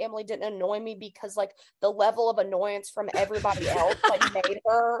 I think Emily didn't annoy me because like the level of annoyance from everybody else like made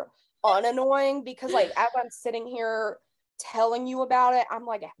her unannoying. Because like as I'm sitting here telling you about it, I'm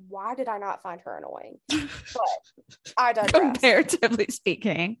like, why did I not find her annoying? But I digress. Comparatively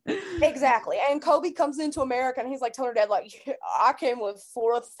speaking. Exactly. And Kobe comes into America and he's like telling her dad, like, I came with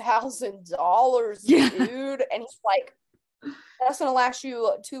 $4,000, dude. And he's like, that's gonna last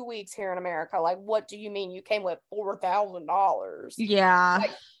you 2 weeks here in America. Like, what do you mean you came with $4,000? Yeah.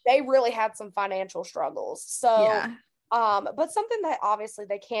 Like, they really had some financial struggles. So but something that obviously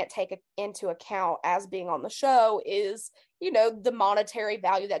they can't take into account as being on the show is, you know, the monetary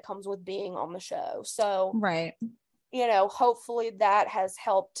value that comes with being on the show. So right, you know, hopefully that has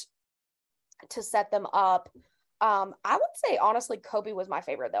helped to set them up. I would say honestly Kobe was my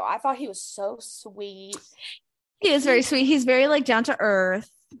favorite though. I thought he was so sweet. He is very sweet. He's very like down to earth.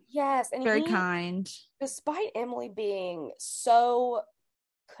 Yes, and very kind. Despite Emily being so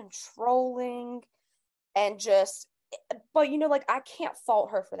controlling and just, but you know, like I can't fault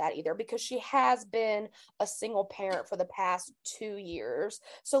her for that either because she has been a single parent for the past 2 years.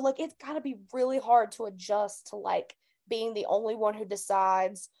 So like it's got to be really hard to adjust to like being the only one who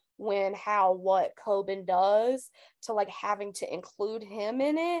decides when, how, what Coben does, to like having to include him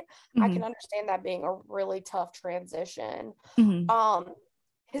in it. I can understand that being a really tough transition.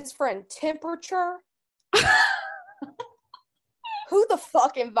 His friend Temperature. Who the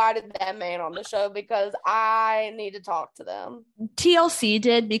fuck invited that man on the show? Because I need to talk to them. TLC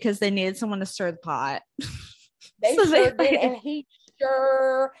did because they needed someone to stir the pot. They sure did, and he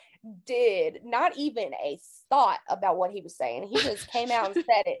sure did. Not even a thought about what he was saying. He just came out and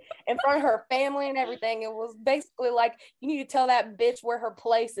said it in front of her family and everything. It was basically like, you need to tell that bitch where her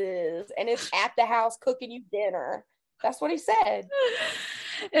place is, and it's at the house cooking you dinner. That's what he said.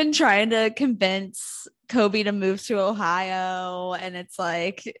 And trying to convince Kobe to move to Ohio, and it's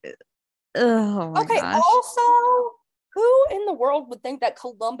like, oh my gosh. Also, who in the world would think that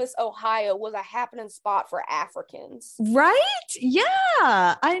Columbus, Ohio was a happening spot for Africans? Right? Yeah,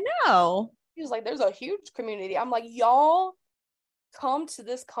 I know. He was like, there's a huge community. I'm like, y'all come to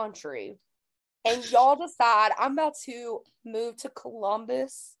this country and y'all decide I'm about to move to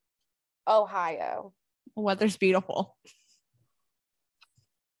Columbus, Ohio. Weather's beautiful.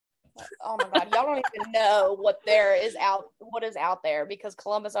 Oh my God, y'all don't even know what is out there because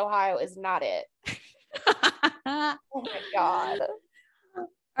Columbus, Ohio is not it. Oh my God.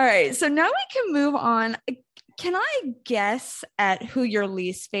 All right, so now we can move on. Can I guess at who your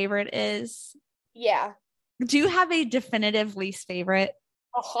least favorite is? Yeah. Do you have a definitive least favorite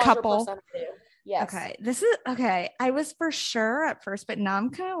 100% do. Yes. Okay, this is okay. I was for sure at first, but now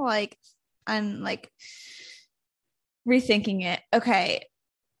I'm like rethinking it. Okay,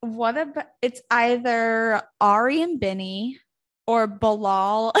 what about it's either Ari and Benny or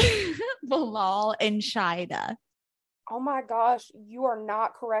Bilal, Bilal and Shida. Oh my gosh, you are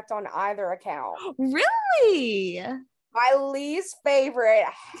not correct on either account. Really? My least favorite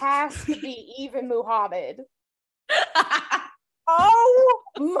has to be even Muhammad. Oh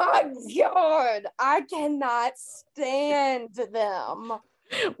my God. I cannot stand them.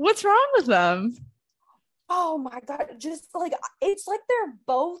 What's wrong with them? Oh my God. Just like, it's like they're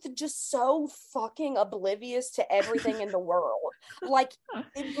both just so fucking oblivious to everything in the world. Like,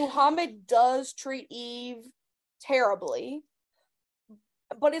 Muhammad does treat Eve terribly,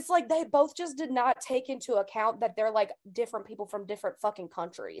 but it's like they both just did not take into account that they're like different people from different fucking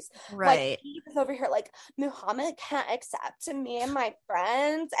countries. Right. Like, Eve is over here like, Muhammad can't accept me and my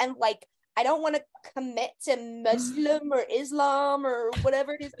friends, and like, I don't want to commit to Muslim or Islam or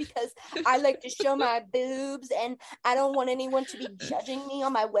whatever it is because I like to show my boobs and I don't want anyone to be judging me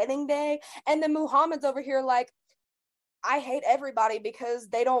on my wedding day. And then Muhammad's over here like, I hate everybody because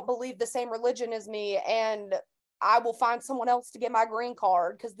they don't believe the same religion as me, and I will find someone else to get my green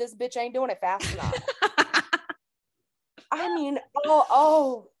card because this bitch ain't doing it fast enough. I mean,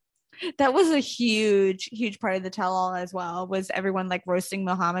 oh. That was a huge part of the tell-all as well, was everyone like roasting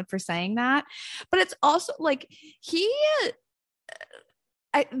Muhammad for saying that. But it's also like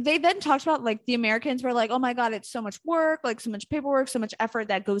they then talked about like the Americans were like, oh my God, it's so much work, like so much paperwork, so much effort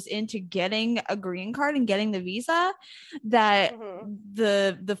that goes into getting a green card and getting the visa that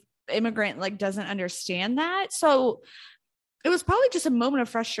the immigrant like doesn't understand that. So it was probably just a moment of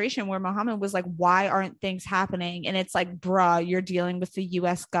frustration where Muhammad was like, why aren't things happening? And it's like, bruh, you're dealing with the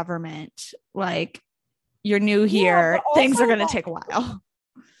US government. Like, you're new here. Things are going to take a while.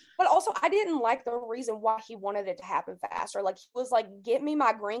 But also, I didn't like the reason why he wanted it to happen faster. Like, he was like, get me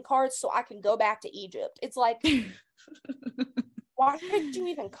my green card so I can go back to Egypt. It's like, why did you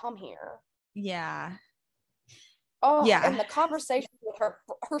even come here? Yeah. Oh, yeah. And the conversation with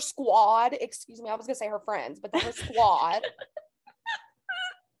her squad, excuse me, I was gonna say her friends, but her squad.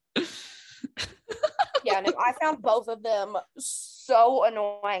 Yeah, and I found both of them so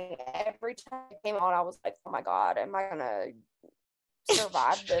annoying. Every time it came on, I was like, oh my God, am I gonna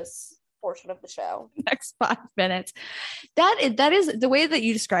survive this portion of the show? Next 5 minutes. That is the way that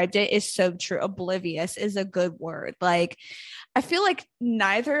you described it is so true. Oblivious is a good word. Like, I feel like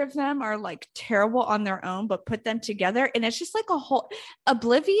neither of them are like terrible on their own, but put them together and it's just like a whole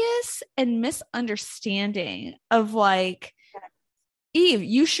oblivious and misunderstanding of like, Eve,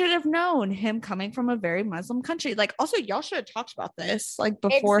 you should have known him coming from a very Muslim country. Like, also, y'all should have talked about this like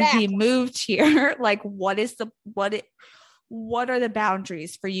before he moved here. Like, what are the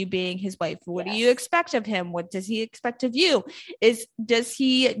boundaries for you being his wife? What do you expect of him? What does he expect of you? Does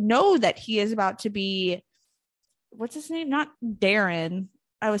he know that he is about to be, what's his name? Not Darren.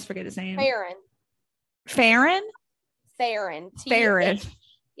 I always forget his name. Farron. Yes,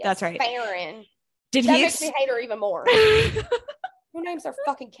 that's right. Farron. That makes me hate her even more. Who names their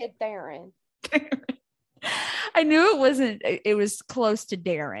fucking kid Theron? I knew it was close to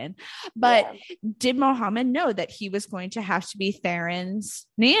Darren, but did Muhammad know that he was going to have to be Theron's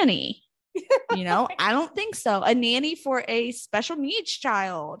nanny? You know, I don't think so. A nanny for a special needs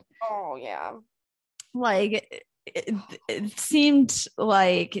child. Oh, yeah. Like, it seemed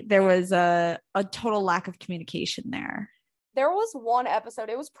like there was a total lack of communication there. There was one episode,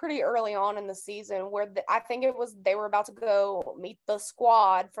 it was pretty early on in the season, where I think it was they were about to go meet the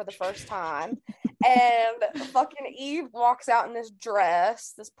squad for the first time. And fucking Eve walks out in this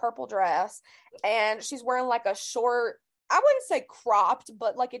purple dress, and she's wearing like a short, I wouldn't say cropped,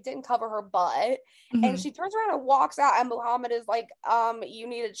 but like it didn't cover her butt. Mm-hmm. And she turns around and walks out, and Muhammad is like, you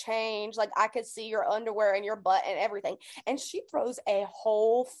need to change. Like, I could see your underwear and your butt and everything. And she throws a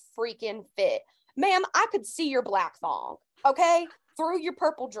whole freaking fit. Ma'am, I could see your black thong, okay? Through your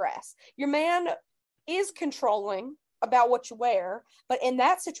purple dress. Your man is controlling about what you wear, but in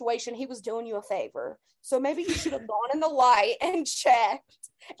that situation, he was doing you a favor. So maybe you should have gone in the light and checked,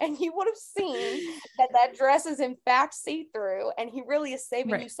 and you would have seen that dress is in fact see-through, and he really is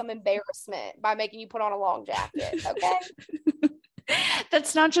saving you some embarrassment by making you put on a long jacket, okay?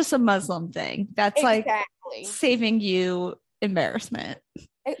 That's not just a Muslim thing. That's like saving you embarrassment.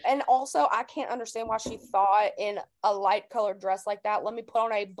 And also, I can't understand why she thought in a light colored dress like that, let me put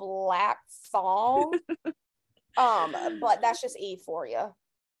on a black thong. But that's just Eve for you.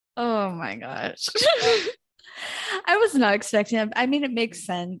 Oh my gosh. I was not expecting it. I mean, it makes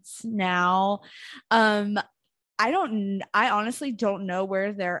sense now. Um, I honestly don't know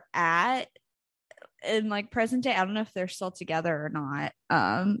where they're at in like present day. I don't know if they're still together or not.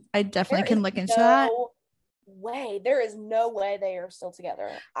 I definitely can look into that. There is no way they are still together.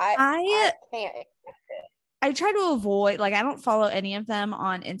 I can't. I try to avoid, like, I don't follow any of them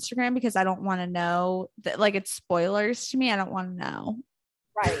on Instagram because I don't want to know that, like, it's spoilers to me. I don't want to know.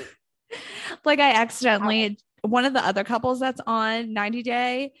 Right. Like, I accidentally, one of the other couples that's on 90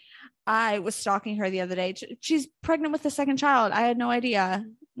 Day, I was stalking her the other day. She's pregnant with a second child. I had no idea.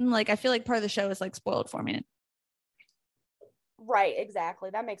 Like, I feel like part of the show is like spoiled for me. Right, exactly.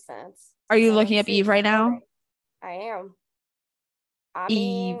 That makes sense. Are you looking up Eve right now? I am. I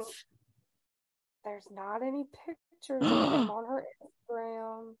Eve. mean, there's not any pictures of them on her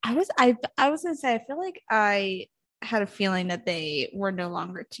Instagram. I was gonna say, I feel like I had a feeling that they were no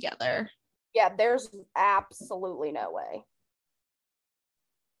longer together. Yeah, there's absolutely no way.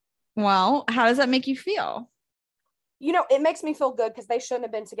 Well, how does that make you feel? You know, it makes me feel good because they shouldn't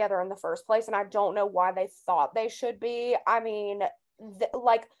have been together in the first place, and I don't know why they thought they should be. I mean,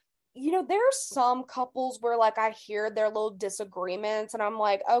 like, you know, there are some couples where like I hear their little disagreements, and I'm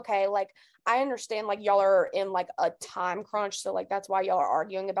like, okay, like I understand, like y'all are in like a time crunch, so like that's why y'all are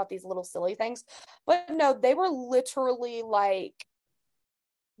arguing about these little silly things. But no, they were literally like,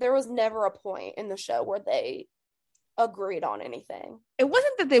 there was never a point in the show where they agreed on anything. It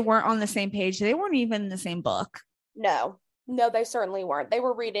wasn't that they weren't on the same page; they weren't even in the same book. No, they certainly weren't. They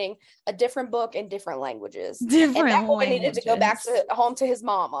were reading a different book in different languages. Different and that boy languages. needed to go back to home to his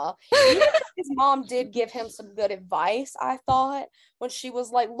mama. Even if his mom did give him some good advice, I thought, when she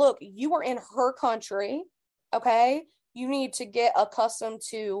was like, look, you are in her country, okay? You need to get accustomed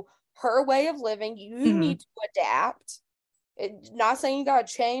to her way of living. You need to adapt. Not saying you got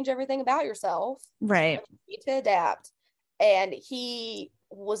to change everything about yourself. Right. But you need to adapt. And he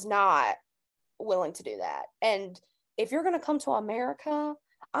was not willing to do that. And if you're going to come to America,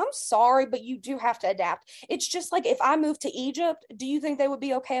 I'm sorry, but you do have to adapt. It's just like if I moved to Egypt, do you think they would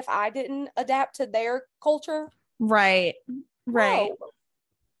be okay if I didn't adapt to their culture? Right. Right.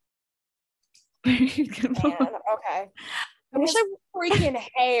 Man, okay. I wish I freaking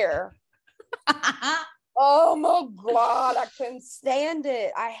hair. Oh my God, I couldn't stand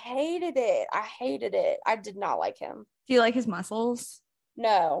it. I hated it. I did not like him. Do you like his muscles?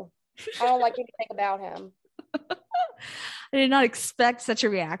 No, I don't like anything about him. I did not expect such a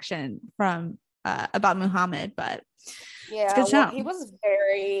reaction from about Muhammad, but yeah, well, he was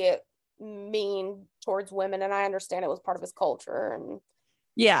very mean towards women, and I understand it was part of his culture and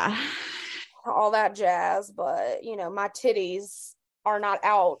yeah, all that jazz. But you know, my titties are not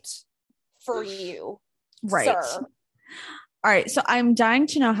out for you, right, sir. All right, so I'm dying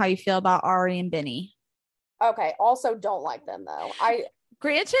to know how you feel about Ari and Benny. Okay, also don't like them though.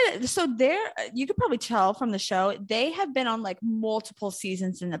 Granted, so you could probably tell from the show they have been on like multiple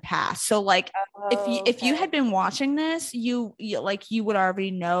seasons in the past. So like if you had been watching this, you would already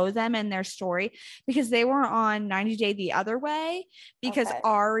know them and their story because they were on 90 Day the other way because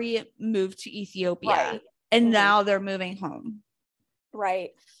Ari moved to Ethiopia and now they're moving home.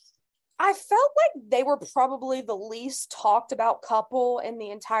 Right. I felt like they were probably the least talked about couple in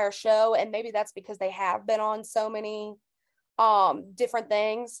the entire show, and maybe that's because they have been on so many different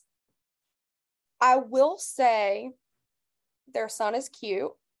things. I will say their son is cute.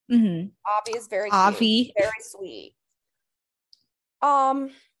 Avi is very cute, very sweet. Ari,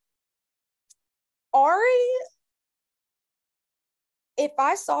 if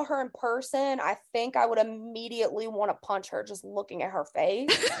I saw her in person, I think I would immediately want to punch her just looking at her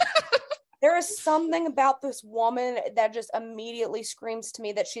face. There is something about this woman that just immediately screams to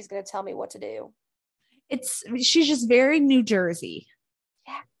me that she's going to tell me what to do. She's just very New Jersey.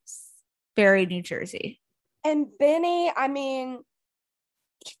 Yes. Very New Jersey. And Benny, I mean,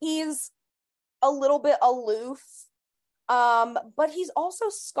 he's a little bit aloof, but he's also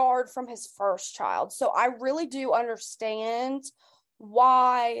scarred from his first child. So I really do understand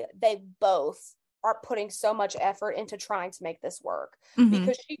why they both are putting so much effort into trying to make this work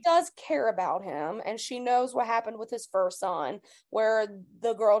because she does care about him and she knows what happened with his first son, where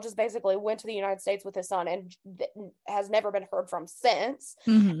the girl just basically went to the United States with his son and has never been heard from since.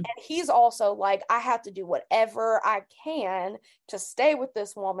 And he's also like, I have to do whatever I can to stay with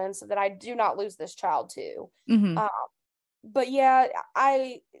this woman so that I do not lose this child too. But yeah,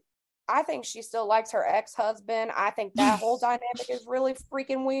 I think she still likes her ex-husband. I think that whole dynamic is really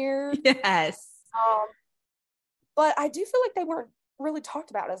freaking weird. Yes. But I do feel like they weren't really talked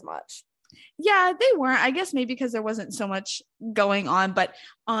about as much. Yeah, they weren't. I guess maybe because there wasn't so much going on, but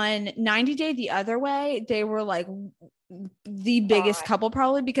on 90 Day the Other Way, they were like the biggest couple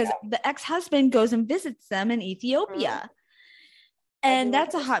probably because the ex-husband goes and visits them in Ethiopia. And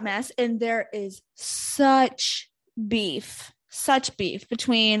that's a hot mess. And there is such beef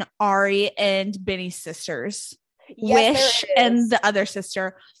between Ari and Benny's sisters. Yes, Wish and the other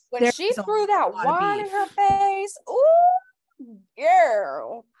sister. When she threw that wine in her face, ooh,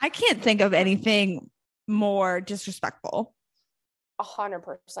 girl. I can't think of anything more disrespectful.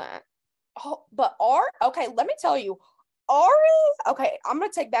 100%. Oh, but okay, let me tell you, Ari, okay, I'm going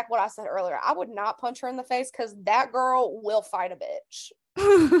to take back what I said earlier. I would not punch her in the face because that girl will fight a bitch.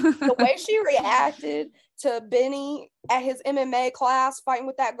 The way she reacted to Benny at his MMA class fighting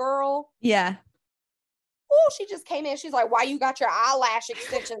with that girl. Yeah. Oh, she just came in. She's like, why you got your eyelash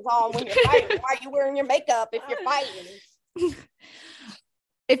extensions on when you're fighting? Why are you wearing your makeup if you're fighting?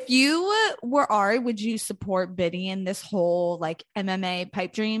 If you were Ari, would you support Benny in this whole like MMA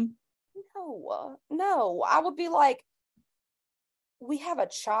pipe dream? No. I would be like, we have a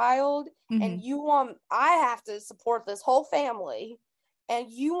child and I have to support this whole family. And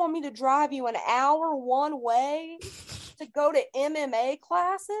you want me to drive you an hour one way to go to MMA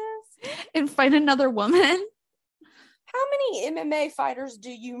classes? And fight another woman? How many MMA fighters do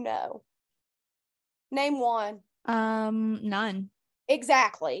you know? Name one. None.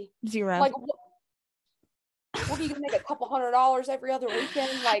 Exactly. 0. Like, what are you gonna make a couple $100 every other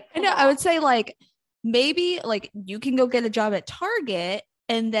weekend? Like, I know. I would say like maybe like you can go get a job at Target.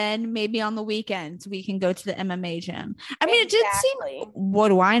 And then maybe on the weekends we can go to the MMA gym. I mean, It did seem, what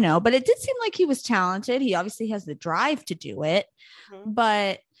do I know? But it did seem like he was talented. He obviously has the drive to do it.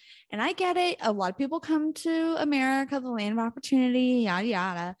 But, and I get it. A lot of people come to America, the land of opportunity, yada,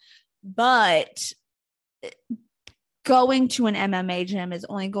 yada. But going to an MMA gym is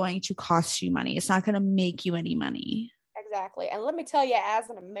only going to cost you money. It's not going to make you any money. Exactly. And let me tell you, as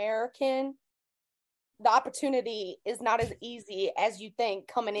an American, the opportunity is not as easy as you think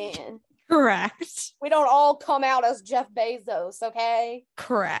coming in. Correct. We don't all come out as Jeff Bezos, okay?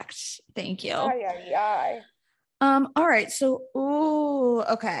 Correct. Thank you. All right. So,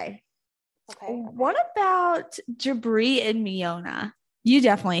 okay. What about Jabri and Miona? You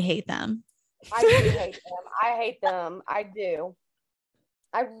definitely hate them. I do hate them. I hate them. I do.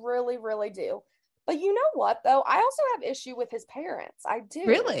 I really, really do. But you know what, though? I also have issue with his parents. I do.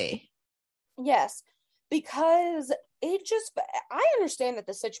 Really? Yes. Because I understand that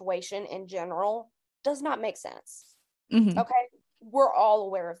the situation in general does not make sense. Okay. We're all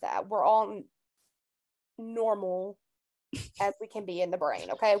aware of that. We're all normal as we can be in the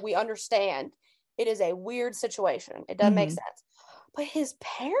brain. Okay. We understand it is a weird situation. It doesn't make sense. But his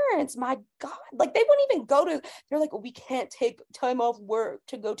parents, my God, like they wouldn't even they're like, we can't take time off work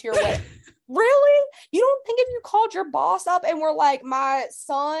to go to your wedding. Really? You don't think if you called your boss up and were like, my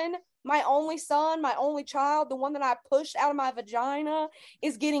only son, my only child, the one that I pushed out of my vagina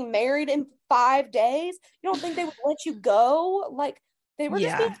is getting married in 5 days. You don't think they would let you go? Like, they were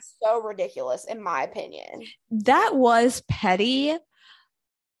just being so ridiculous, in my opinion. That was petty.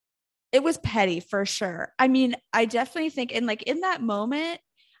 It was petty for sure. I mean, I definitely think, and like in that moment,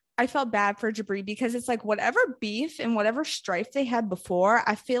 I felt bad for Jabri because it's like whatever beef and whatever strife they had before,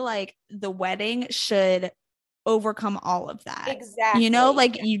 I feel like the wedding should overcome all of that. Exactly.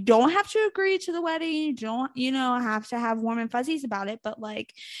 Like you don't have to agree to the wedding. You don't, have to have warm and fuzzies about it, but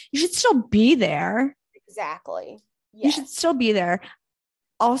like you should still be there. Exactly. Yes. You should still be there.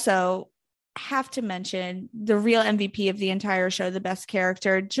 Also, have to mention the real MVP of the entire show, the best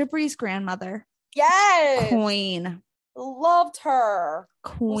character, Jabri's grandmother. Yes. Queen. Loved her.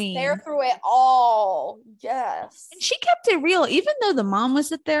 Queen. Was there through it all. Yes. And she kept it real. Even though the mom was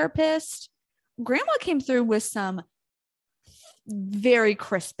a therapist, grandma came through with some very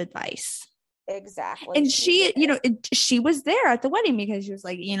crisp advice. Exactly. And she was there at the wedding because she was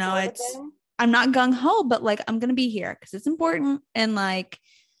like, I'm not gung-ho, but like, I'm going to be here because it's important. And like,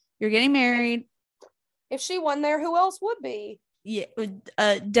 you're getting married. If she wasn't there, who else would be? Yeah.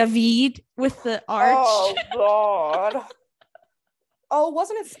 David with the arch. Oh, God.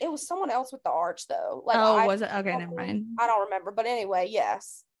 Wasn't it? It was someone else with the arch, though. Like, was it? Okay, never mind. I don't remember. But anyway,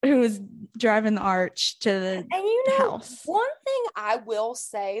 yes. Who was driving the arch to the house. One thing I will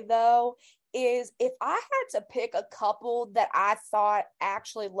say, though, is if I had to pick a couple that I thought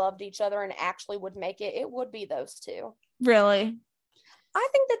actually loved each other and actually would make it, it would be those two. Really? I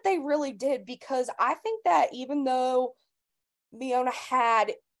think that they really did, because I think that even though Miona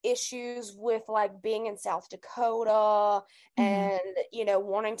had issues with like being in South Dakota and,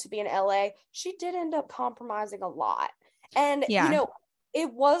 wanting to be in LA, she did end up compromising a lot. And,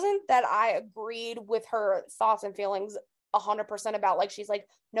 it wasn't that I agreed with her thoughts and feelings 100% about, like, she's like,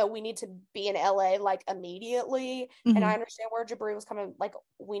 no, we need to be in LA like immediately. Mm-hmm. And I understand where Jabri was coming, like,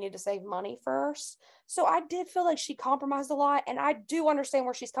 we need to save money first. So I did feel like she compromised a lot, and I do understand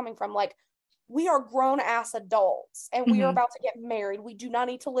where she's coming from. Like, we are grown ass adults and we are about to get married. We do not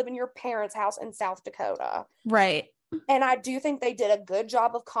need to live in your parents' house in South Dakota. Right. And I do think they did a good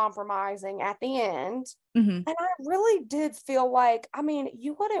job of compromising at the end. And I really did feel like, I mean,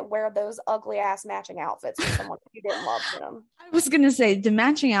 you wouldn't wear those ugly ass matching outfits for someone if you didn't love them. I was going to say the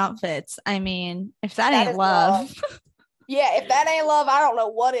matching outfits. I mean, if that ain't love. Yeah, if that ain't love, I don't know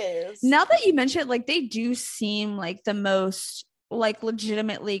what is. Now that you mention it, like, they do seem like the most, like,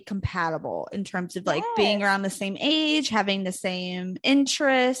 legitimately compatible in terms of, like, being around the same age, having the same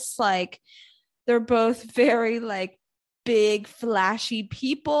interests. Like, they're both very, like, big flashy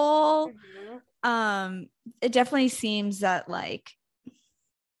people. It definitely seems that, like,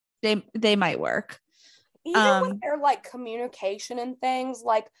 they might work, even with their, like, communication and things.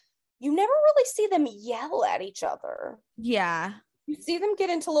 Like, you never really see them yell at each other. Yeah, you see them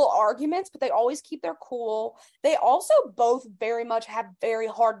get into little arguments, but they always keep their cool. They also both very much have very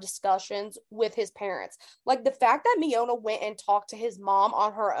hard discussions with his parents. Like, the fact that Miona went and talked to his mom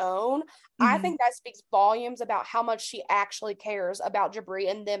on her own, I think that speaks volumes about how much she actually cares about Jabri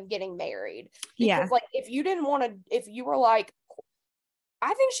and them getting married. Because, like, if you were like,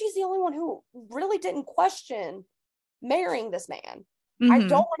 I think she's the only one who really didn't question marrying this man. I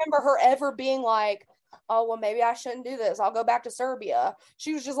don't remember her ever being like, oh, well, maybe I shouldn't do this. I'll go back to Serbia.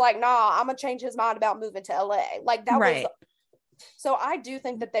 She was just like, nah, I'm going to change his mind about moving to LA. Like, that was. So I do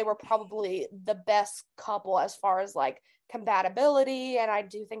think that they were probably the best couple as far as, like, compatibility. And I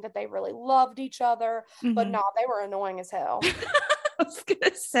do think that they really loved each other. But no, they were annoying as hell. I was going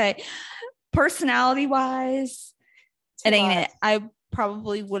to say, personality wise, it ain't it. I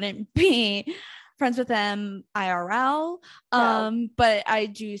probably wouldn't be friends with them IRL. No. But I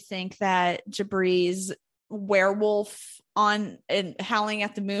do think that Jabri's werewolf on and howling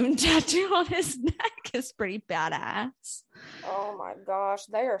at the moon tattoo on his neck is pretty badass. Oh my gosh,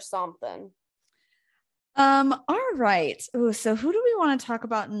 they are something. All right. Ooh, so who do we want to talk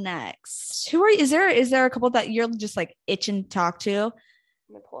about next? Is there a couple that you're just, like, itching to talk to? Let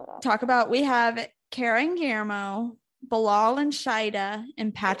me pull it up. Talk about, we have Kara and Guillermo, Bilal and Shida,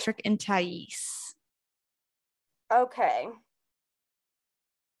 and Patrick and Thais. Okay.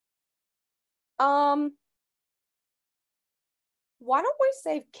 Why don't we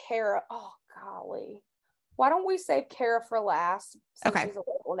save Kara? Oh, golly. Why don't we save Kara for last, since she's a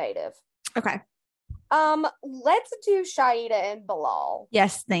local native? Okay. Let's do Shaida and Bilal.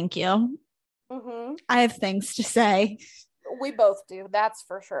 Yes, thank you. I have things to say. We both do, that's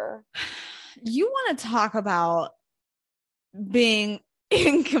for sure. You want to talk about being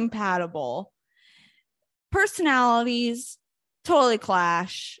incompatible. Personalities totally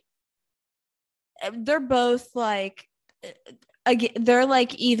clash. They're both, like, they're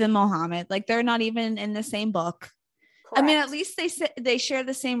like Eve and Muhammad. Like, they're not even in the same book. Correct. I mean, at least they share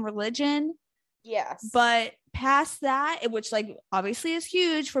the same religion. Yes. But past that, which, like, obviously is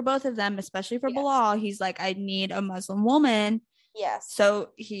huge for both of them, especially for Bilal, he's like, I need a Muslim woman. Yes.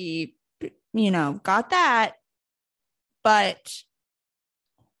 So he, got that. But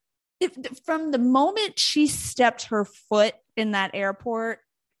from the moment she stepped her foot in that airport,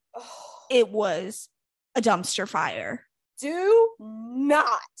 it was a dumpster fire. Do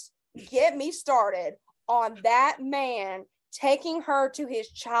not get me started on that man taking her to his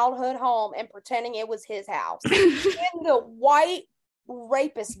childhood home and pretending it was his house in the white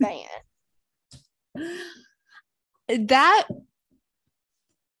rapist van. That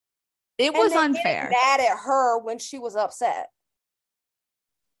it was unfair. Mad at her when she was upset.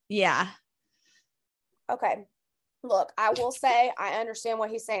 Yeah. Okay. Look, I will say I understand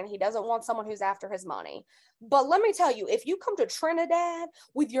what he's saying. He doesn't want someone who's after his money. But let me tell you, if you come to Trinidad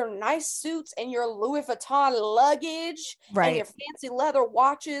with your nice suits and your Louis Vuitton luggage and your fancy leather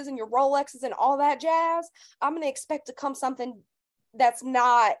watches and your Rolexes and all that jazz, I'm going to expect to come something that's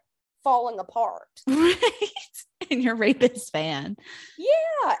not falling apart. Right. And your rapist fan.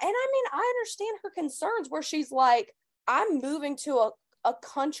 Yeah. And I mean, I understand her concerns where she's like, I'm moving to a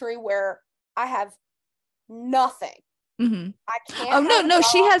country where I have nothing. I can't. Oh no,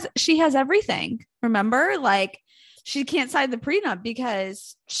 she has everything. Remember, like, she can't sign the prenup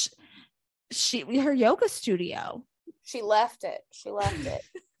because her yoga studio. She left it.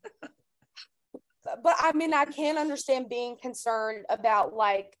 But I mean, I can understand being concerned about,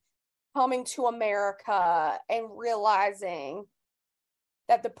 like, coming to America and realizing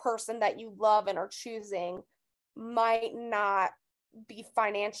that the person that you love and are choosing might not be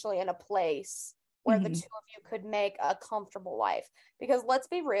financially in a place where the two of you could make a comfortable life. Because let's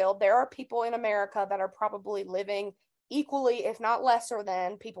be real, there are people in America that are probably living equally, if not lesser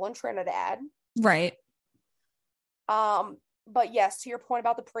than people in Trinidad. Right. But yes, to your point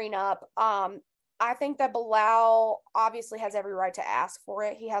about the prenup, I think that Bilal obviously has every right to ask for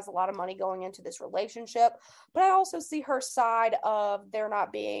it. He has a lot of money going into this relationship, but I also see her side of there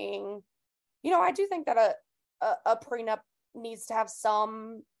not being, I do think that a prenup needs to have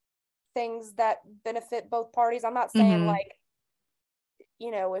some things that benefit both parties. I'm not saying like,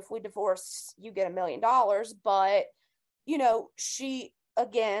 if we divorce, you get $1 million, but she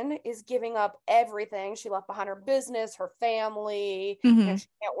again is giving up everything. She left behind her business, her family. She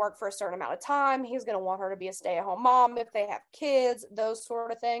can't work for a certain amount of time. He's going to want her to be a stay-at-home mom if they have kids, those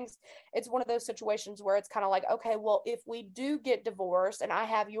sort of things. It's one of those situations where it's kind of like, okay, well, if we do get divorced and I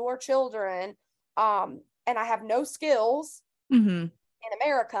have your children, and I have no skills in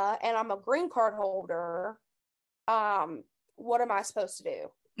America and I'm a green card holder, what am I supposed to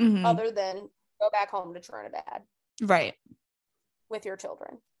do other than go back home to Trinidad? Right. With your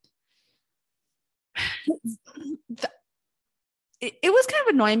children. It was kind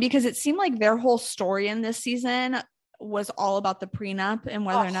of annoying because it seemed like their whole story in this season was all about the prenup and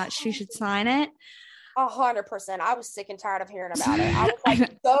whether or not she should sign it. 100%. I was sick and tired of hearing about it. I was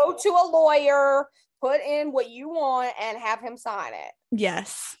like, go to a lawyer, put in what you want, and have him sign it.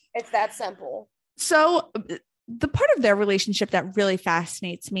 Yes. It's that simple. So the part of their relationship that really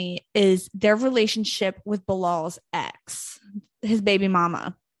fascinates me is their relationship with Bilal's ex, his baby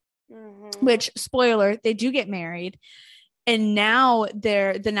mama, which, spoiler, they do get married. And now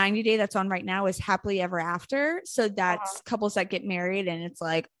the 90 day that's on right now is happily ever after. So that's couples that get married and it's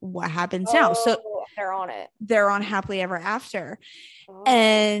like, what happens now? So they're on it. They're on happily ever after.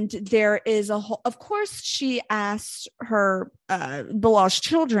 And there is a whole, of course, she asked her Bilal's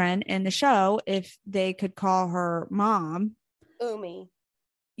children in the show if they could call her mom. Umi.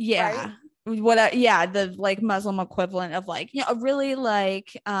 Yeah. Right? The like Muslim equivalent of like, a really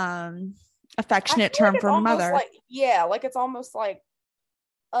like affectionate term for mother. Like, like it's almost like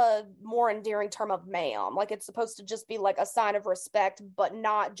a more endearing term of ma'am. Like it's supposed to just be like a sign of respect, but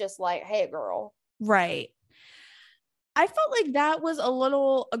not just like, hey girl. Right. I felt like that was a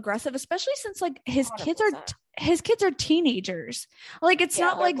little aggressive, especially since like his 100%. kids are teenagers. Like it's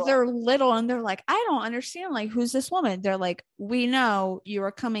not like they're little and they're like, I don't understand. Like, who's this woman? They're like, we know you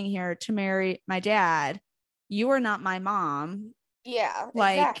are coming here to marry my dad. You are not my mom. Yeah,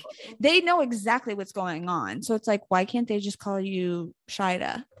 like exactly. They know exactly what's going on. So it's like, why can't they just call you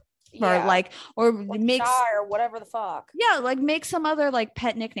Shida? Or make Shy or whatever the fuck. Yeah, like make some other like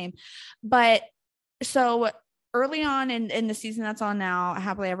pet nickname. But so early on in the season that's on now,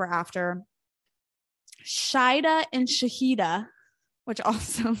 Happily Ever After, Shida and Shahida, which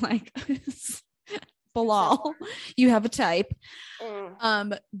also like Bilal, you have a type.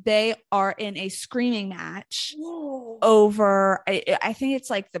 They are in a screaming match over I think it's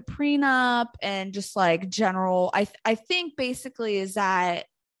like the prenup and just like general I think basically is that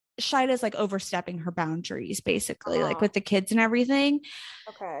Shida is like overstepping her boundaries basically like with the kids and everything.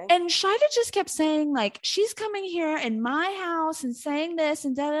 Okay. And Shida just kept saying like, she's coming here in my house and saying this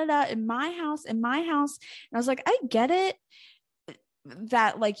and in my house. And I was like, I get it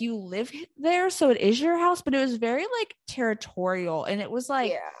that like you live there, so it is your house, but it was very like territorial. And it was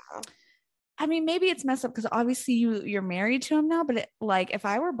like, I mean, maybe it's messed up because obviously you're married to him now, but like if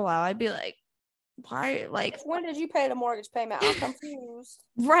I were Bilal, I'd be like, why? Like, when did you pay the mortgage payment? I'm confused.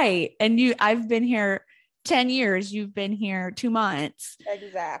 Right. And I've been here 10 years. You've been here 2 months.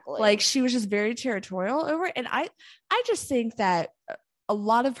 Exactly. Like she was just very territorial over it. And I just think that a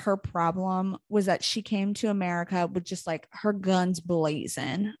lot of her problem was that she came to America with just like her guns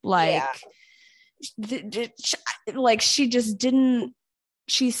blazing. Like, like she just didn't,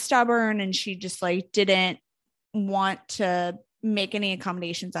 she's stubborn and she just like didn't want to make any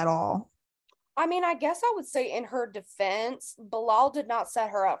accommodations at all. I mean, I guess I would say in her defense, Bilal did not set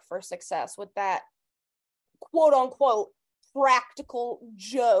her up for success with that quote unquote practical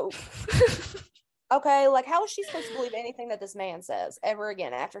joke. Okay, like how is she supposed to believe anything that this man says ever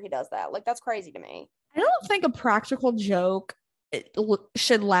again after he does that? Like that's crazy to me. I don't think a practical joke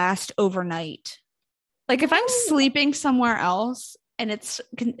should last overnight. Like if I'm sleeping somewhere else and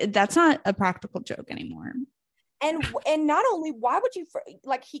that's not a practical joke anymore. And not only, why would you,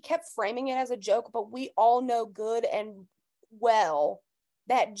 like, he kept framing it as a joke, but we all know good and well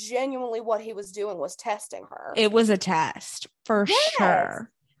that genuinely what he was doing was testing her. It was a test for sure.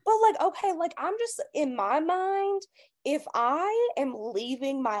 But like, okay, like I'm just in my mind, if I am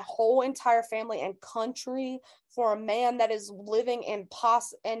leaving my whole entire family and country for a man that is living in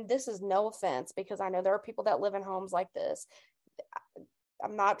and this is no offense because I know there are people that live in homes like this.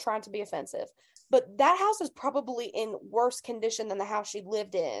 I'm not trying to be offensive, but that house is probably in worse condition than the house she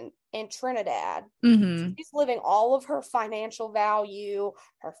lived in Trinidad. Mm-hmm. She's living all of her financial value,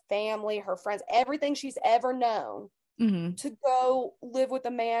 her family, her friends, everything she's ever known Mm-hmm. to go live with a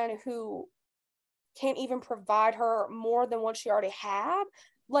man who can't even provide her more than what she already had.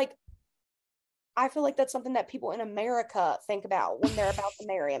 Like, I feel like that's something that people in America think about when they're about to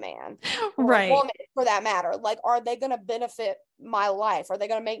marry a man or a Right. woman for that matter. Like, are they going to benefit my life? Are they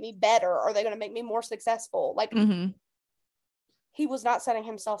going to make me better? Are they going to make me more successful? Like, Mm-hmm. he was not setting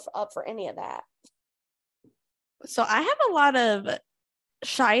himself up for any of that. So I have a lot of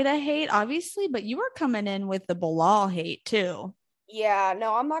Shida hate, obviously, but you were coming in with the Bilal hate too. Yeah,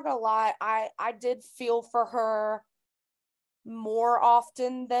 no, I'm not gonna lie. I did feel for her more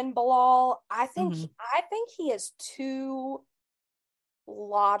often than Bilal. Mm-hmm. I think he is too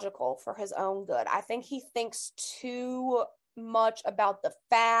logical for his own good. I think he thinks too much about the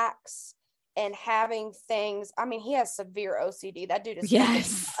facts and having things. I mean, he has severe OCD. That dude is fucking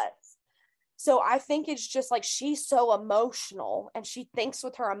Yes. nuts. So I think it's just like she's so emotional and she thinks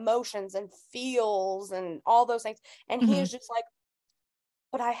with her emotions and feels and all those things. And he Mm-hmm. is just like,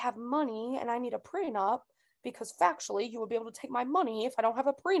 but I have money and I need a prenup because factually you would be able to take my money if I don't have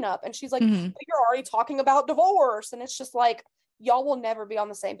a prenup. And she's like, Mm-hmm. but you're already talking about divorce. And it's just like, y'all will never be on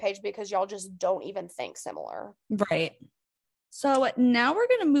the same page because y'all just don't even think similar. Right. So now we're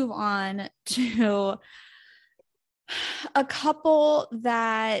going to move on to a couple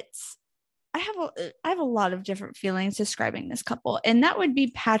that I have a lot of different feelings describing this couple, and that would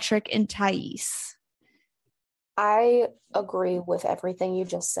be Patrick and Thais. I agree with everything you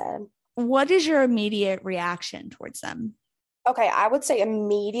just said. What is your immediate reaction towards them? Okay, I would say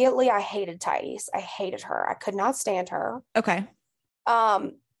immediately I hated Thais. I hated her. I could not stand her. Okay.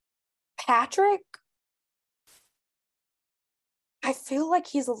 Um, Patrick, I feel like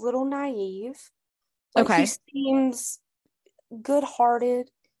he's a little naive, but he Okay. seems good-hearted.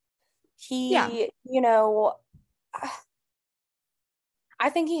 Yeah. I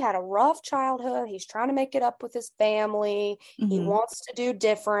think he had a rough childhood. He's trying to make it up with his family. He Mm-hmm. wants to do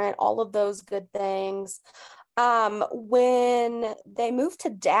different, all of those good things. When they moved to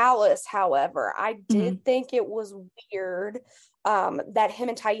Dallas, however, I Mm-hmm. did think it was weird that him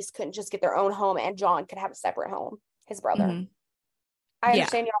and Thais couldn't just get their own home and John could have a separate home, his brother. Mm-hmm. I Yeah.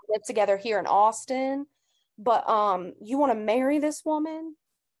 understand y'all live together here in Austin, but you want to marry this woman?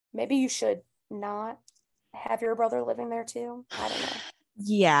 Maybe you should not have your brother living there too. I don't know.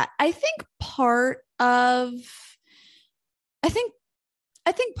 Yeah. I think I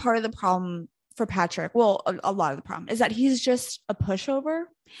think part of the problem for Patrick, well, a lot of the problem is that he's just a pushover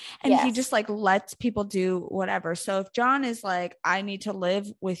and he just Yes. like lets people do whatever. So if John is like, I need to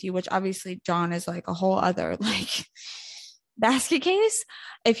live with you, which obviously John is like a whole other like basket case.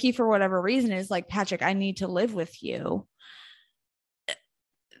 If he, for whatever reason, is like, Patrick, I need to live with you,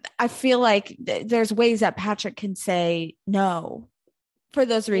 I feel like there's ways that Patrick can say no for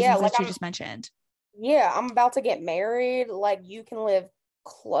those Yeah, reasons like that you just mentioned. I'm about to get married. Like you can live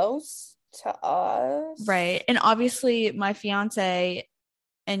close to us. Right. And obviously, my fiance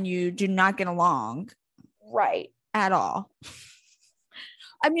and you do not get along Right. at all.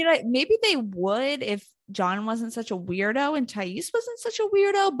 I mean, maybe they would if John wasn't such a weirdo and Thais wasn't such a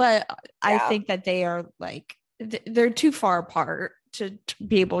weirdo, but I Yeah, think that they are like, they're too far apart to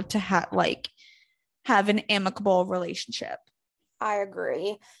be able to have an amicable relationship. I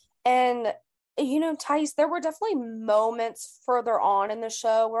agree. And Thais, there were definitely moments further on in the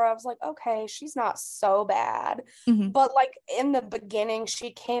show where I was like, okay, she's not so bad. Mm-hmm. But like in the beginning, she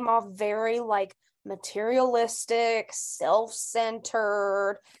came off very like materialistic,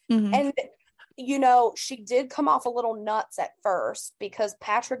 self-centered. Mm-hmm. And she did come off a little nuts at first because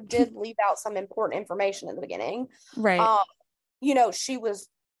Patrick did leave out some important information in the beginning. Right. Um, she was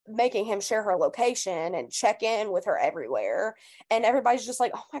making him share her location and check in with her everywhere. And everybody's just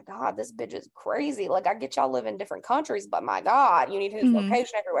like, oh my God, this bitch is crazy. Like, I get y'all live in different countries, but my God, you need his Mm-hmm.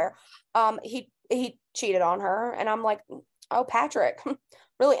 location everywhere. He cheated on her. And I'm like, oh, Patrick,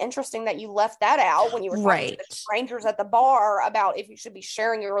 really interesting that you left that out when you were talking to Right. the strangers at the bar about if you should be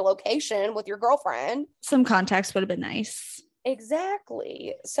sharing your location with your girlfriend. Some context would have been nice.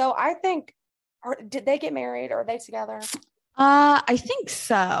 Exactly. So I think, did they get married? Or are they together? I think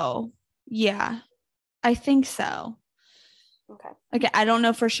so. Yeah, I think so. Okay. I don't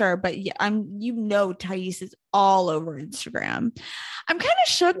know for sure, but yeah, Thais is all over Instagram. I'm kind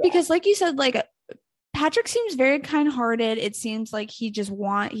of shook because, like you said, like Patrick seems very kind-hearted. It seems like he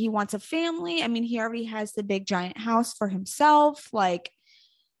wants a family. I mean, he already has the big giant house for himself. Like,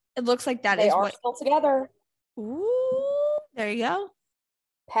 it looks like they are still together. Ooh, there you go.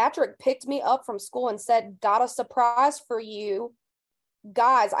 Patrick picked me up from school and said, "Got a surprise for you.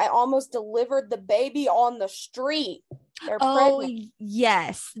 Guys, I almost delivered the baby on the street." They're pregnant.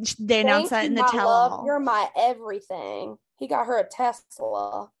 Yes. They announced that in the my tell-all. Love, you're my everything. He got her a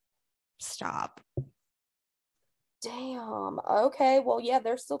Tesla. Stop. Damn. Okay. Well, yeah,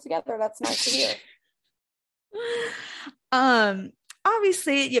 they're still together. That's nice to hear.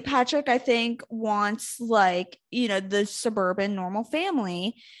 Obviously, Patrick, I think, wants like, the suburban normal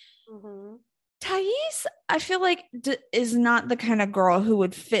family. Mm-hmm. Thais, I feel like is not the kind of girl who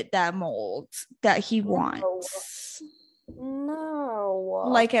would fit that mold that he wants. No.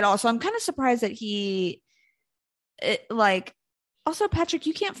 Like at all. So I'm kind of surprised that also, Patrick,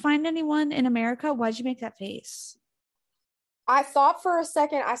 you can't find anyone in America. Why'd you make that face? I thought for a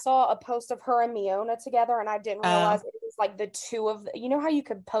second I saw a post of her and Miona together, and I didn't realize it was like the two of you know how you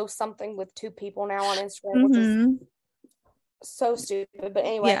could post something with two people now on Instagram, which is so stupid. But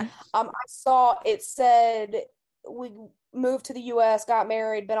anyway, I saw it said we moved to the US, got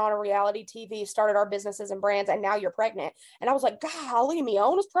married, been on a reality TV, started our businesses and brands, and now you're pregnant. And I was like, golly,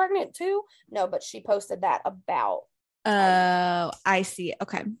 Miona's pregnant too? No, but she posted that about. Oh, I see.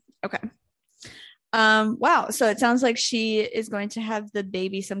 Okay. Wow. So it sounds like she is going to have the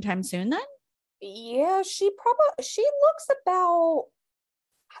baby sometime soon then? Yeah, she looks about,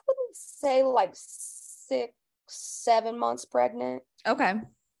 I wouldn't say like 6-7 months pregnant. Okay.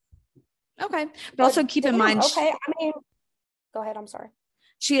 But also keep in mind. Okay. I mean, go ahead. I'm sorry.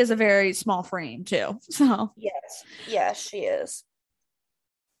 She has a very small frame too. So yes, she is.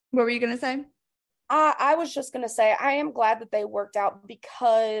 What were you going to say? I was just going to say, I am glad that they worked out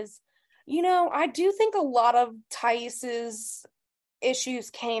because, I do think a lot of Thais's issues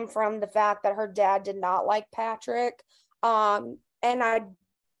came from the fact that her dad did not like Patrick. And I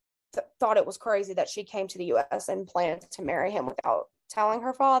thought it was crazy that she came to the US and planned to marry him without telling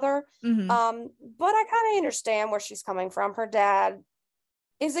her father. Mm-hmm. But I kind of understand where she's coming from. Her dad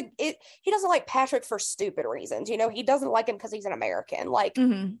he doesn't like Patrick for stupid reasons. He doesn't like him because he's an American. Like,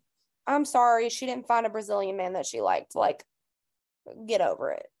 I'm sorry, she didn't find a Brazilian man that she liked. Like, get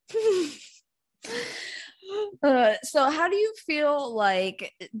over it. So how do you feel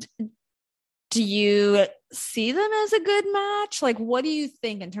like, do you see them as a good match? Like, what do you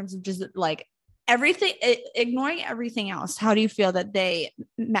think in terms of just like everything, ignoring everything else? How do you feel that they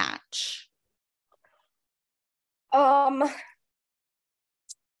match?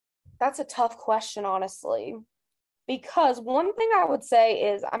 That's a tough question, honestly. Because one thing I would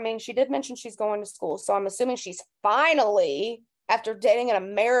say is, I mean, she did mention she's going to school, so I'm assuming she's finally, after dating an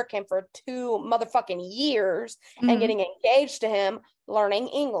American for 2 motherfucking years and getting engaged to him, learning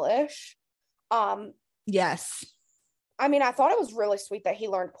English. Yes. I mean, I thought it was really sweet that he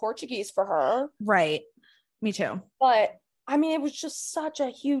learned Portuguese for her. Right. Me too. But I mean, it was just such a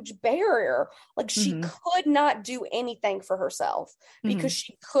huge barrier. Like, she could not do anything for herself because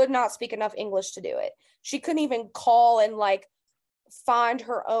she could not speak enough English to do it. She couldn't even call and like find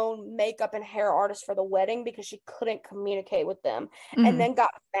her own makeup and hair artist for the wedding because she couldn't communicate with them. And then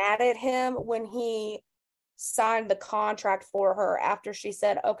got mad at him when he signed the contract for her after she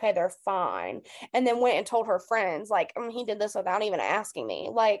said, okay, they're fine. And then went and told her friends, like, he did this without even asking me.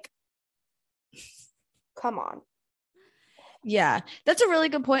 Like, come on. Yeah, that's a really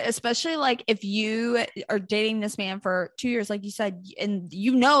good point, especially like if you are dating this man for 2 years, like you said, and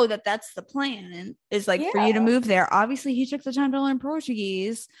that that's the plan is like for you to move there. Obviously, he took the time to learn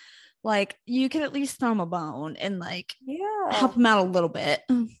Portuguese. Like, you can at least throw him a bone and like help him out a little bit.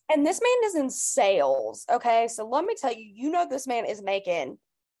 And this man is in sales. Okay, so let me tell you, this man is making,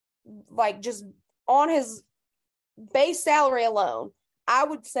 like, just on his base salary alone, I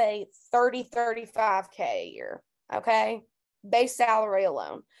would say 35K a year. Okay, base salary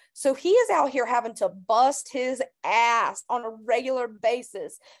alone. So he is out here having to bust his ass on a regular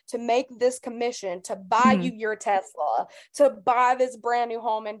basis to make this commission, to buy you your Tesla, to buy this brand new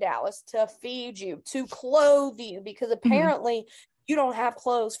home in Dallas, to feed you, to clothe you, because apparently you don't have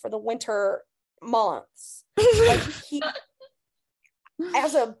clothes for the winter months. Like,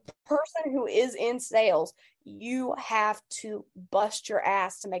 as a person who is in sales, you have to bust your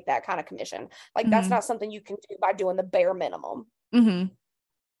ass to make that kind of commission. Like, that's not something you can do by doing the bare minimum.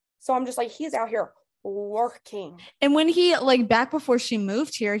 So I'm just like, he's out here working. And when he, like, back before she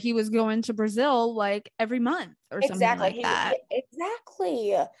moved here, he was going to Brazil like every month or something like that.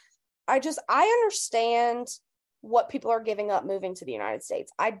 Exactly. I understand what people are giving up moving to the United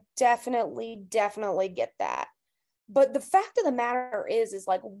States. I definitely get that. But the fact of the matter is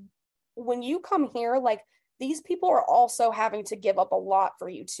like, when you come here, like, these people are also having to give up a lot for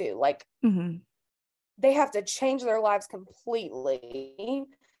you too. Like, they have to change their lives completely.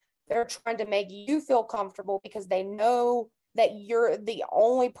 They're trying to make you feel comfortable because they know that you're the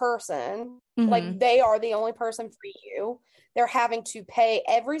only person, like, they are the only person for you. They're having to pay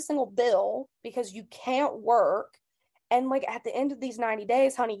every single bill because you can't work. And, like, at the end of these 90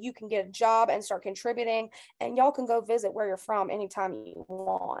 days, honey, you can get a job and start contributing, and y'all can go visit where you're from anytime you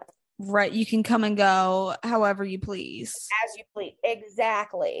want. Right. You can come and go however you please. As you please.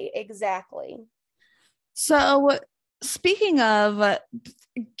 Exactly. So, speaking of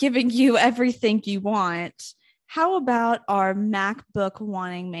giving you everything you want, how about our MacBook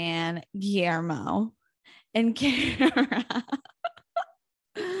wanting man, Guillermo and Kara?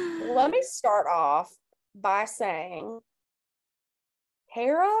 Let me start off by saying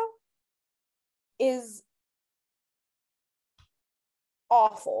Kara is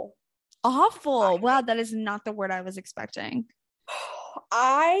awful. Wow, that is not the word I was expecting.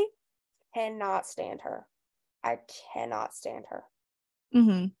 I cannot stand her.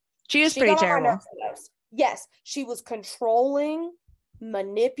 She is pretty terrible. Yes, she was controlling,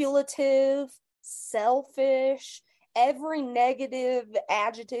 manipulative, selfish, every negative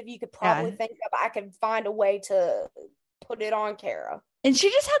adjective you could probably think of. I could find a way to put it on Kara. And she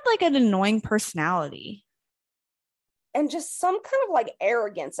just had like an annoying personality. And just some kind of like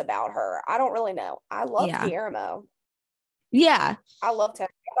arrogance about her. I don't really know. I love Guillermo. Yeah. I loved him.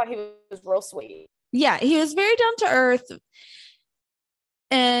 I thought he was real sweet. Yeah, he was very down to earth.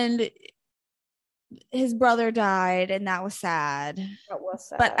 And his brother died, and that was sad. That was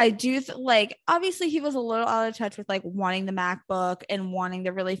sad. But I do like, obviously he was a little out of touch with like wanting the MacBook and wanting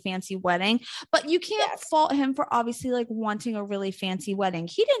the really fancy wedding, but you can't fault him for obviously like wanting a really fancy wedding.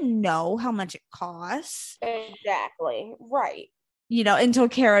 He didn't know how much it costs. Exactly. Right. You know, until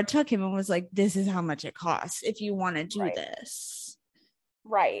Kara took him and was like, this is how much it costs if you want to do this.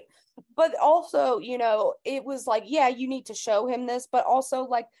 Right. But also, you know, it was like, yeah, you need to show him this, but also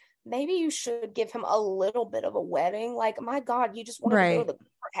like, maybe you should give him a little bit of a wedding. Like, my God, you just wanted to go to the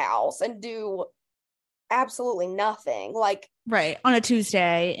courthouse and do absolutely nothing. Like, on a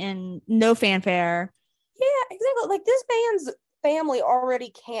Tuesday and no fanfare. Yeah, exactly. Like, this man's family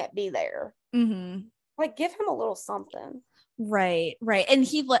already can't be there. Like, give him a little something. Right. And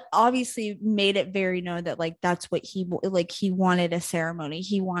he obviously made it very known that like that's what he wanted, a ceremony.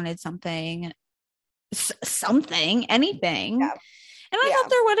 He wanted something, anything. And I thought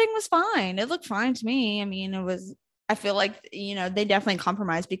their wedding was fine. It looked fine to me. I mean, I feel like, you know, they definitely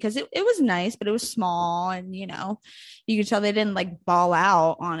compromised because it was nice, but it was small, and, you know, you could tell they didn't like ball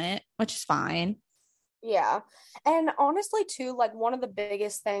out on it, which is fine. Yeah. And honestly too, like, one of the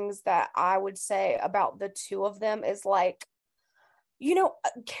biggest things that I would say about the two of them is like, you know,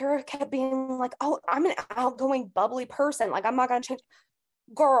 Kara kept being like, oh, I'm an outgoing, bubbly person. Like, I'm not going to change.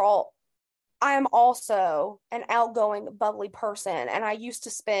 Girl, I am also an outgoing, bubbly person. And I used to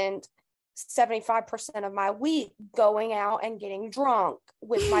spend 75% of my week going out and getting drunk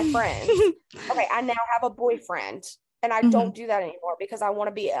with my friends. Okay, I now have a boyfriend, and I don't do that anymore because I want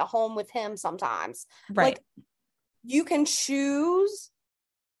to be at home with him sometimes. Like, you can choose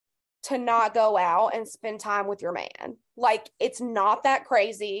to not go out and spend time with your man. Like, it's not that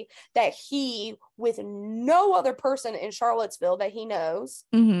crazy that he, with no other person in Charlottesville that he knows.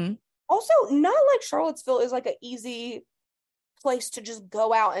 Also, not like Charlottesville is like an easy place to just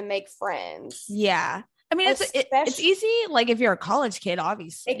go out and make friends. Yeah. I mean, it's easy, like, if you're a college kid,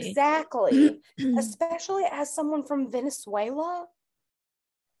 obviously. Exactly. Especially as someone from Venezuela.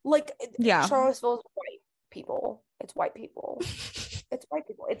 Like, Charlottesville is white people. It's white people. It's white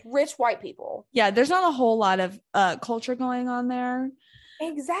people. It's rich white people. Yeah, there's not a whole lot of culture going on there.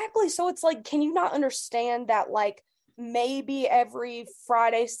 Exactly. So it's like, can you not understand that, like, maybe every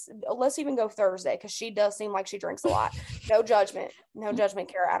Friday, let's even go Thursday, because she does seem like she drinks a lot. No judgment,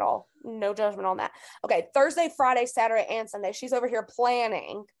 Kara, at all. No judgment on that. Okay, Thursday, Friday, Saturday, and Sunday, she's over here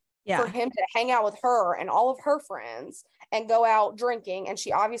planning for him to hang out with her and all of her friends and go out drinking, and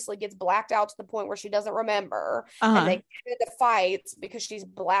she obviously gets blacked out to the point where she doesn't remember, and they get into fights because she's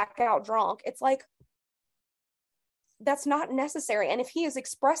blackout drunk. It's like, that's not necessary. And if he is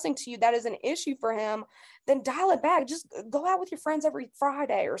expressing to you that is an issue for him, then dial it back. Just go out with your friends every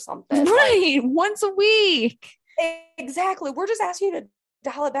Friday or something. Right. Like, once a week. Exactly. We're just asking you to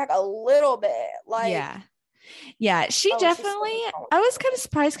dial it back a little bit. Like, yeah, she definitely, I was kind of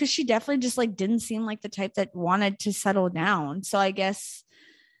surprised because she definitely just like didn't seem like the type that wanted to settle down. So I guess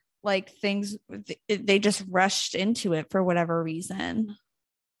like things, they just rushed into it for whatever reason.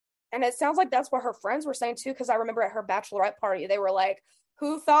 And it sounds like that's what her friends were saying too, because I remember at her bachelorette party, they were like,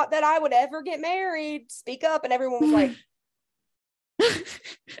 who thought that I would ever get married? Speak up. And everyone was like,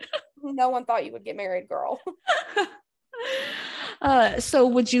 no one thought you would get married, girl.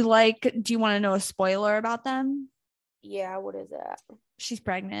 So do you want to know a spoiler about them? Yeah, what is that? She's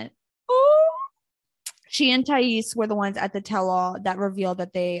pregnant. Oh. She and Thais were the ones at the tell-all that revealed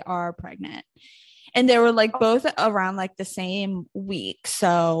that they are pregnant. And they were like both around like the same week.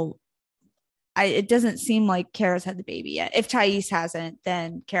 So it doesn't seem like Kara's had the baby yet. If Thais hasn't,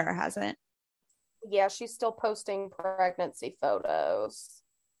 then Kara hasn't. Yeah, she's still posting pregnancy photos.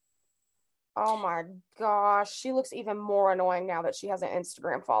 Oh my gosh. She looks even more annoying now that she has an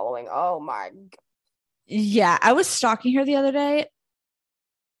Instagram following. Oh my. Yeah, I was stalking her the other day.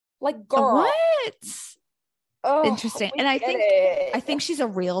 Like, girl. What? Oh, interesting. And I think she's a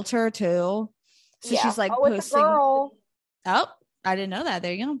realtor too. So she's like posting. Girl. Oh, I didn't know that.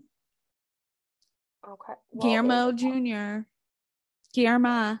 There you go. Okay. Guillermo Jr.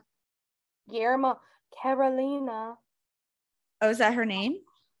 Guillermo Carolina. Oh, is that her name?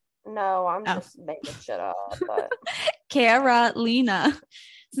 No, I'm just making shit up. But Carolina.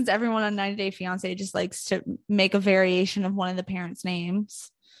 Since everyone on 90 Day Fiancé just likes to make a variation of one of the parents'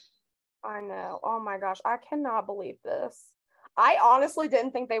 names. I know. Oh my gosh. I cannot believe this. I honestly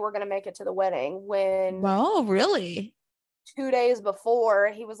didn't think they were going to make it to the wedding when. Oh, really? 2 days before,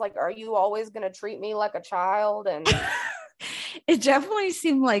 he was like, are you always going to treat me like a child? And it definitely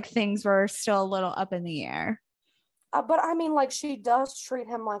seemed like things were still a little up in the air. But I mean, like, she does treat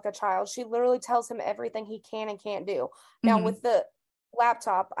him like a child. She literally tells him everything he can and can't do. Now, with the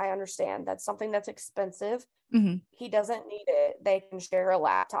laptop, I understand that's something that's expensive. He doesn't need it. They can share a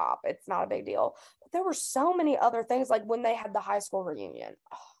laptop. It's not a big deal. But there were so many other things, like when they had the high school reunion.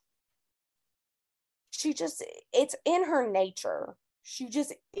 It's in her nature. She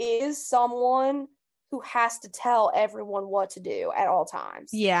just is someone who has to tell everyone what to do at all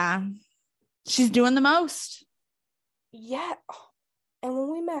times. Yeah. She's doing the most. Yeah. And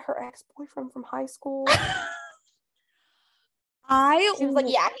when we met her ex-boyfriend from high school, she was like,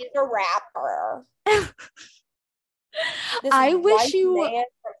 yeah, he's a rapper. I wish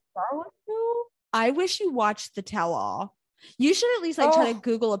you watched the tell-all. You should at least try to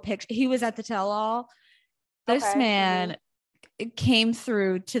Google a picture. He was at the tell-all. This man came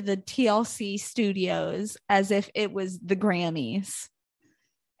through to the TLC studios as if it was the Grammys.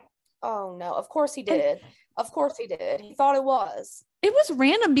 Oh no, of course he did. Of course he did. He thought it was. It was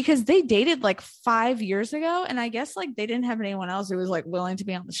random because they dated like 5 years ago. And I guess like they didn't have anyone else who was like willing to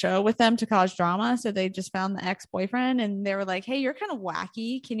be on the show with them to cause drama. So they just found the ex-boyfriend and they were like, hey, you're kind of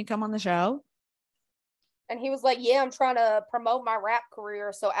wacky. Can you come on the show? And he was like, yeah, I'm trying to promote my rap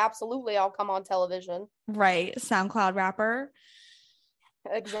career. So absolutely, I'll come on television. Right. SoundCloud rapper.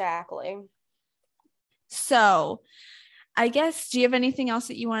 Exactly. So I guess, do you have anything else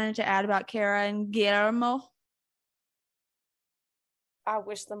that you wanted to add about Kara and Guillermo? I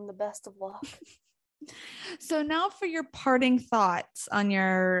wish them the best of luck. So now for your parting thoughts on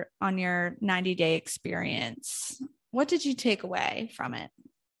your 90-day experience. What did you take away from it?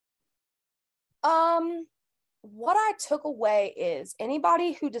 What I took away is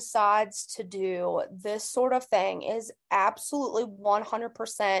anybody who decides to do this sort of thing is absolutely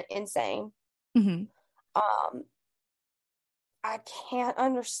 100% insane. I can't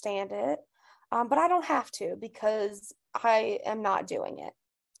understand it, but I don't have to because I am not doing it.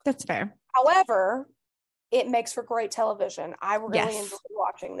 That's fair. However, it makes for great television. I really enjoyed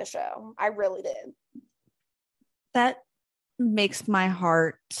watching the show. I really did. That makes my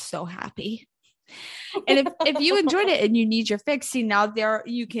heart so happy. And if you enjoyed it and you need your fix, see, now there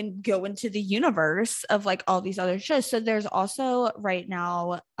you can go into the universe of like all these other shows. So there's also right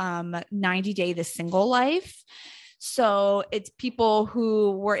now 90 Day the Single Life. So it's people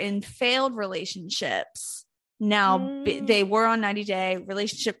who were in failed relationships. Now they were on 90 Day,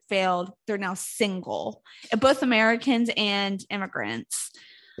 relationship failed. They're now single, both Americans and immigrants.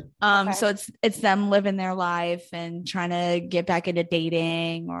 So it's them living their life and trying to get back into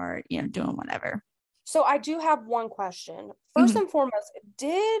dating or, doing whatever. So I do have one question. First and foremost,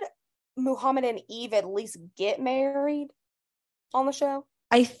 did Muhammad and Eve at least get married on the show?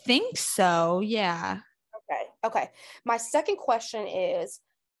 I think so. Yeah. Okay. My second question is,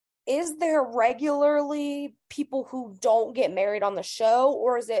 is there regularly people who don't get married on the show,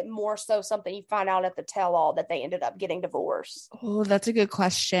 or is it more so something you find out at the tell-all that they ended up getting divorced? Oh, that's a good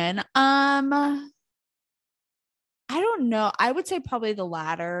question. I don't know. I would say probably the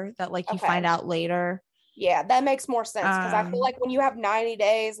latter, that like you find out later. Yeah, that makes more sense because I feel like when you have 90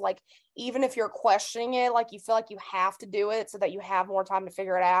 days, like even if you're questioning it, like you feel like you have to do it so that you have more time to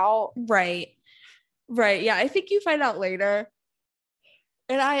figure it out. Right. Right. Yeah, I think you find out later.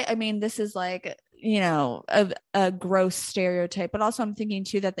 And I mean, this is like, a gross stereotype, but also I'm thinking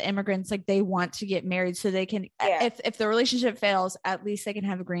too that the immigrants, like, they want to get married so they can, if the relationship fails, at least they can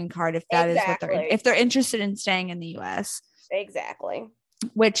have a green card if that is what if they're interested in staying in the US. Exactly.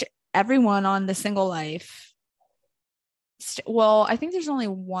 Which everyone on the single life, well, I think there's only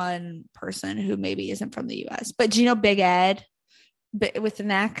one person who maybe isn't from the US, but do you know Big Ed? With the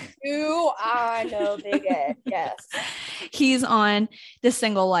neck. Do I know Big Ed? Yes. He's on The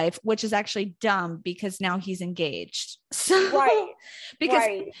Single Life, which is actually dumb because now he's engaged. So,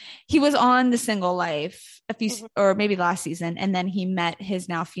 because he was on The Single Life a few or maybe last season, and then he met his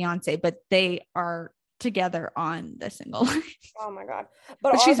now fiance, but they are together on The Single Life. Oh my God.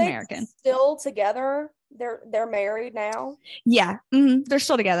 But she's American. Still together? They're married now? Yeah. They're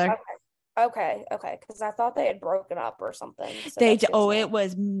still together. Okay. Because I thought they had broken up or something. So it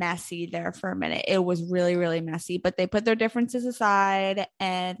was messy there for a minute. It was really, really messy, but they put their differences aside.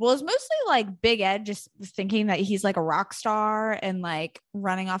 And well, it's mostly like Big Ed just thinking that he's like a rock star and like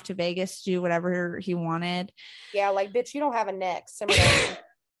running off to Vegas to do whatever he wanted. Yeah, like, bitch, you don't have a neck.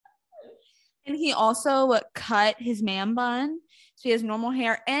 And he also cut his man bun. So he has normal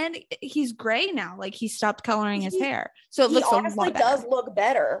hair and he's gray now. Like he stopped coloring his hair. So it looks a lot better. He does look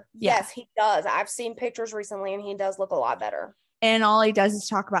better. Yeah. Yes, he does. I've seen pictures recently and he does look a lot better. And all he does is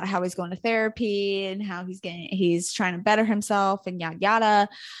talk about how he's going to therapy and how he's trying to better himself and yada yada.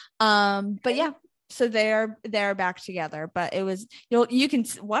 But yeah, so they're back together. But it was, you can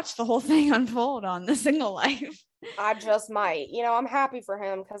watch the whole thing unfold on The Single Life. I just might. I'm happy for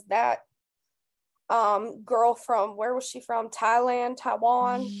him because that girl from, where was she from? Thailand,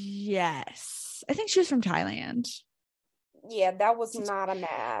 Taiwan? Yes. I think she was from Thailand. Yeah, that was not a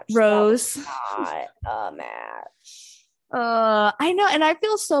match. Rose. Not a match. I know, and I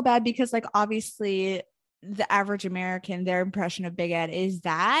feel so bad because like obviously the average American, their impression of Big Ed is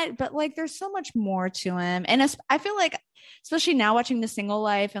that, but like there's so much more to him. And I feel like, especially now watching The Single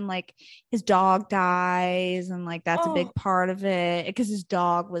Life, and like his dog dies, and like that's a big part of it because his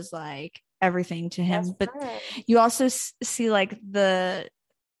dog was like everything to him. That's but you also see like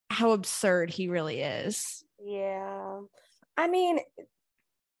how absurd he really is. Yeah. I mean,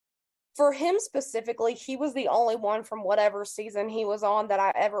 for him specifically, he was the only one from whatever season he was on that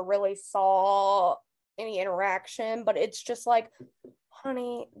I ever really saw any interaction. But it's just like,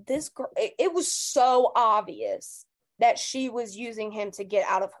 honey, this girl, it was so obvious that she was using him to get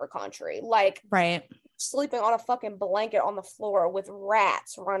out of her country. Like, right. Sleeping on a fucking blanket on the floor with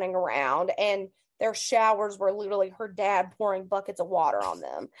rats running around, and their showers were literally her dad pouring buckets of water on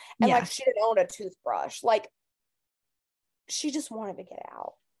them. And like she didn't own a toothbrush. Like, she just wanted to get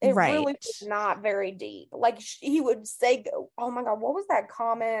out. It really was not very deep. Like he would say, oh my God, what was that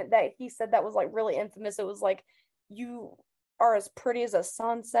comment that he said that was like really infamous? It was like, you are as pretty as a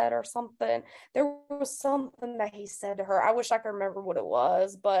sunset or something. There was something that he said to her. I wish I could remember what it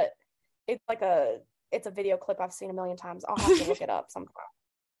was, but it's like it's a video clip I've seen a million times. I'll have to look it up sometime.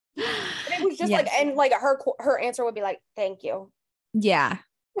 And it was just like, and like her answer would be like, thank you. Yeah.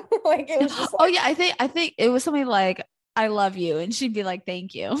 Like it was just like, oh yeah, I think it was something like, I love you, and she'd be like,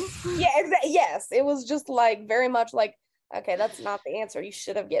 thank you. Yeah, yes, it was just like very much like, okay, that's not the answer you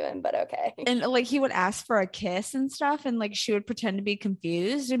should have given, but okay. And like he would ask for a kiss and stuff, and like she would pretend to be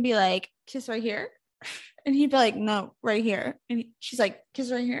confused and be like, kiss right here, and he'd be like, no, right here, and she's like,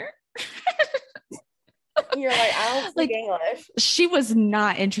 kiss right here. You're like, I don't speak English. She was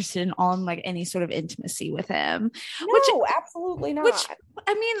not interested in on like any sort of intimacy with him. No, absolutely not. Which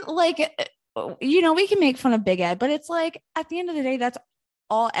I mean, like, we can make fun of Big Ed, but it's like at the end of the day, that's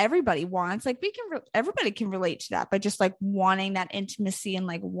all everybody wants. Like everybody can relate to that, but just like wanting that intimacy and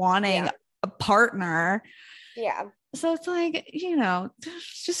like wanting a partner. Yeah. So it's like,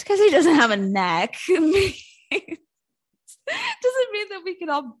 just because he doesn't have a neck doesn't mean that we can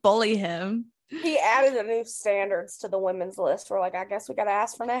all bully him. He added a new standards to the women's list. We're like, I guess we got to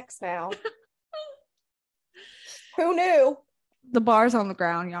ask for next now. Who knew? The bar's on the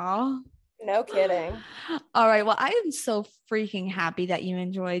ground, y'all. No kidding. All right. Well, I am so freaking happy that you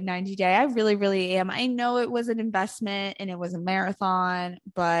enjoyed 90 Day. I really, really am. I know it was an investment and it was a marathon,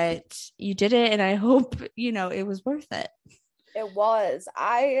 but you did it. And I hope, it was worth it. It was.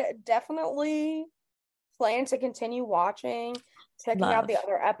 I definitely plan to continue watching, checking out the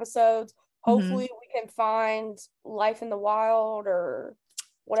other episodes. Hopefully we can find Life in the Wild or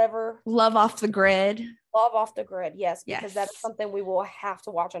whatever. Love Off the Grid. Love Off the Grid, yes, because that is something we will have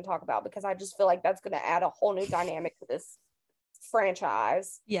to watch and talk about, because I just feel like that's going to add a whole new dynamic to this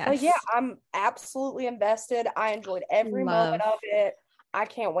franchise. Yes. But yeah, I'm absolutely invested. I enjoyed every moment of it. I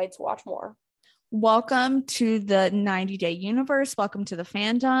can't wait to watch more. Welcome to the 90-day universe. Welcome to the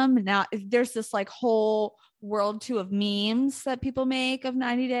fandom. Now there's this like whole world too of memes that people make of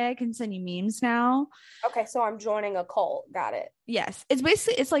 90 Day. I can send you memes now. Okay, so I'm joining a cult. Got it. Yes. It's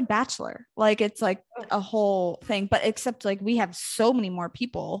basically, it's like Bachelor. Like it's like a whole thing, but except like we have so many more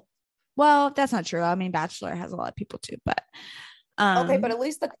people. Well, that's not true. I mean, Bachelor has a lot of people too, but okay, but at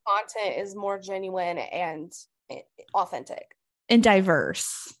least the content is more genuine and authentic and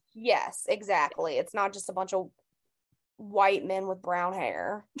diverse. Yes, exactly. It's not just a bunch of white men with brown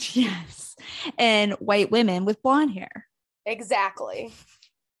hair. Yes. And white women with blonde hair. Exactly.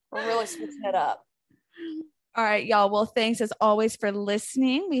 We're really switching it up. All right, y'all. Well, thanks as always for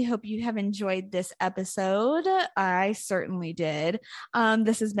listening. We hope you have enjoyed this episode. I certainly did.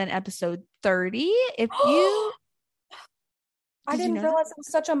 This has been episode 30. If you I didn't realize it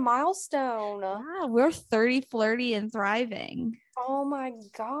was such a milestone. Yeah, we're 30, flirty, and thriving. Oh my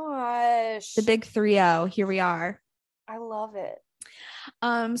gosh. The big 3-0. Here we are. I love it.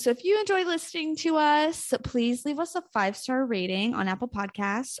 So if you enjoy listening to us, please leave us a 5-star rating on Apple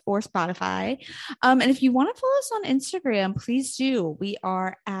Podcasts or Spotify. And if you want to follow us on Instagram, please do. We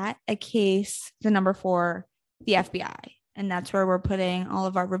are at a case, the number 4, the FBI. And that's where we're putting all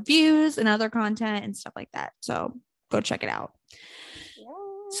of our reviews and other content and stuff like that. So go check it out. Yeah.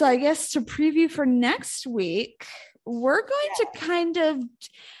 So I guess to preview for next week, we're going to kind of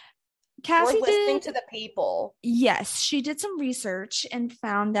Cassie we're listening to the people. Yes, she did some research and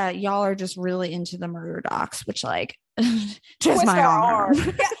found that y'all are just really into the murder docs, which like just my arm.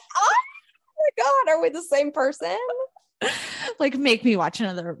 Yeah. Oh my God, are we the same person? Like make me watch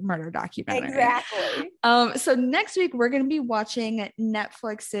another murder documentary. Exactly. So next week we're going to be watching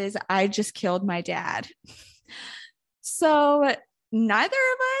Netflix's I Just Killed My Dad. So neither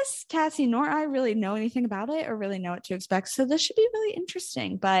of us, Cassie nor I, really know anything about it or really know what to expect. So this should be really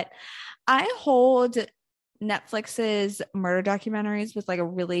interesting. But I hold Netflix's murder documentaries with like a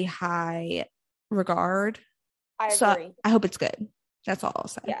really high regard. I agree. So I hope it's good. That's all I'll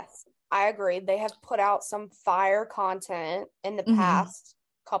say. Yes, I agree. They have put out some fire content in the past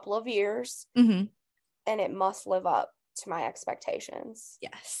couple of years, and it must live up to my expectations.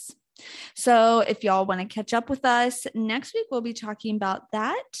 Yes. So if y'all want to catch up with us next week, we'll be talking about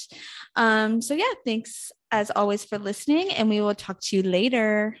that. So yeah, thanks as always for listening, and we will talk to you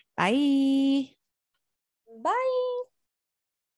later. Bye. Bye.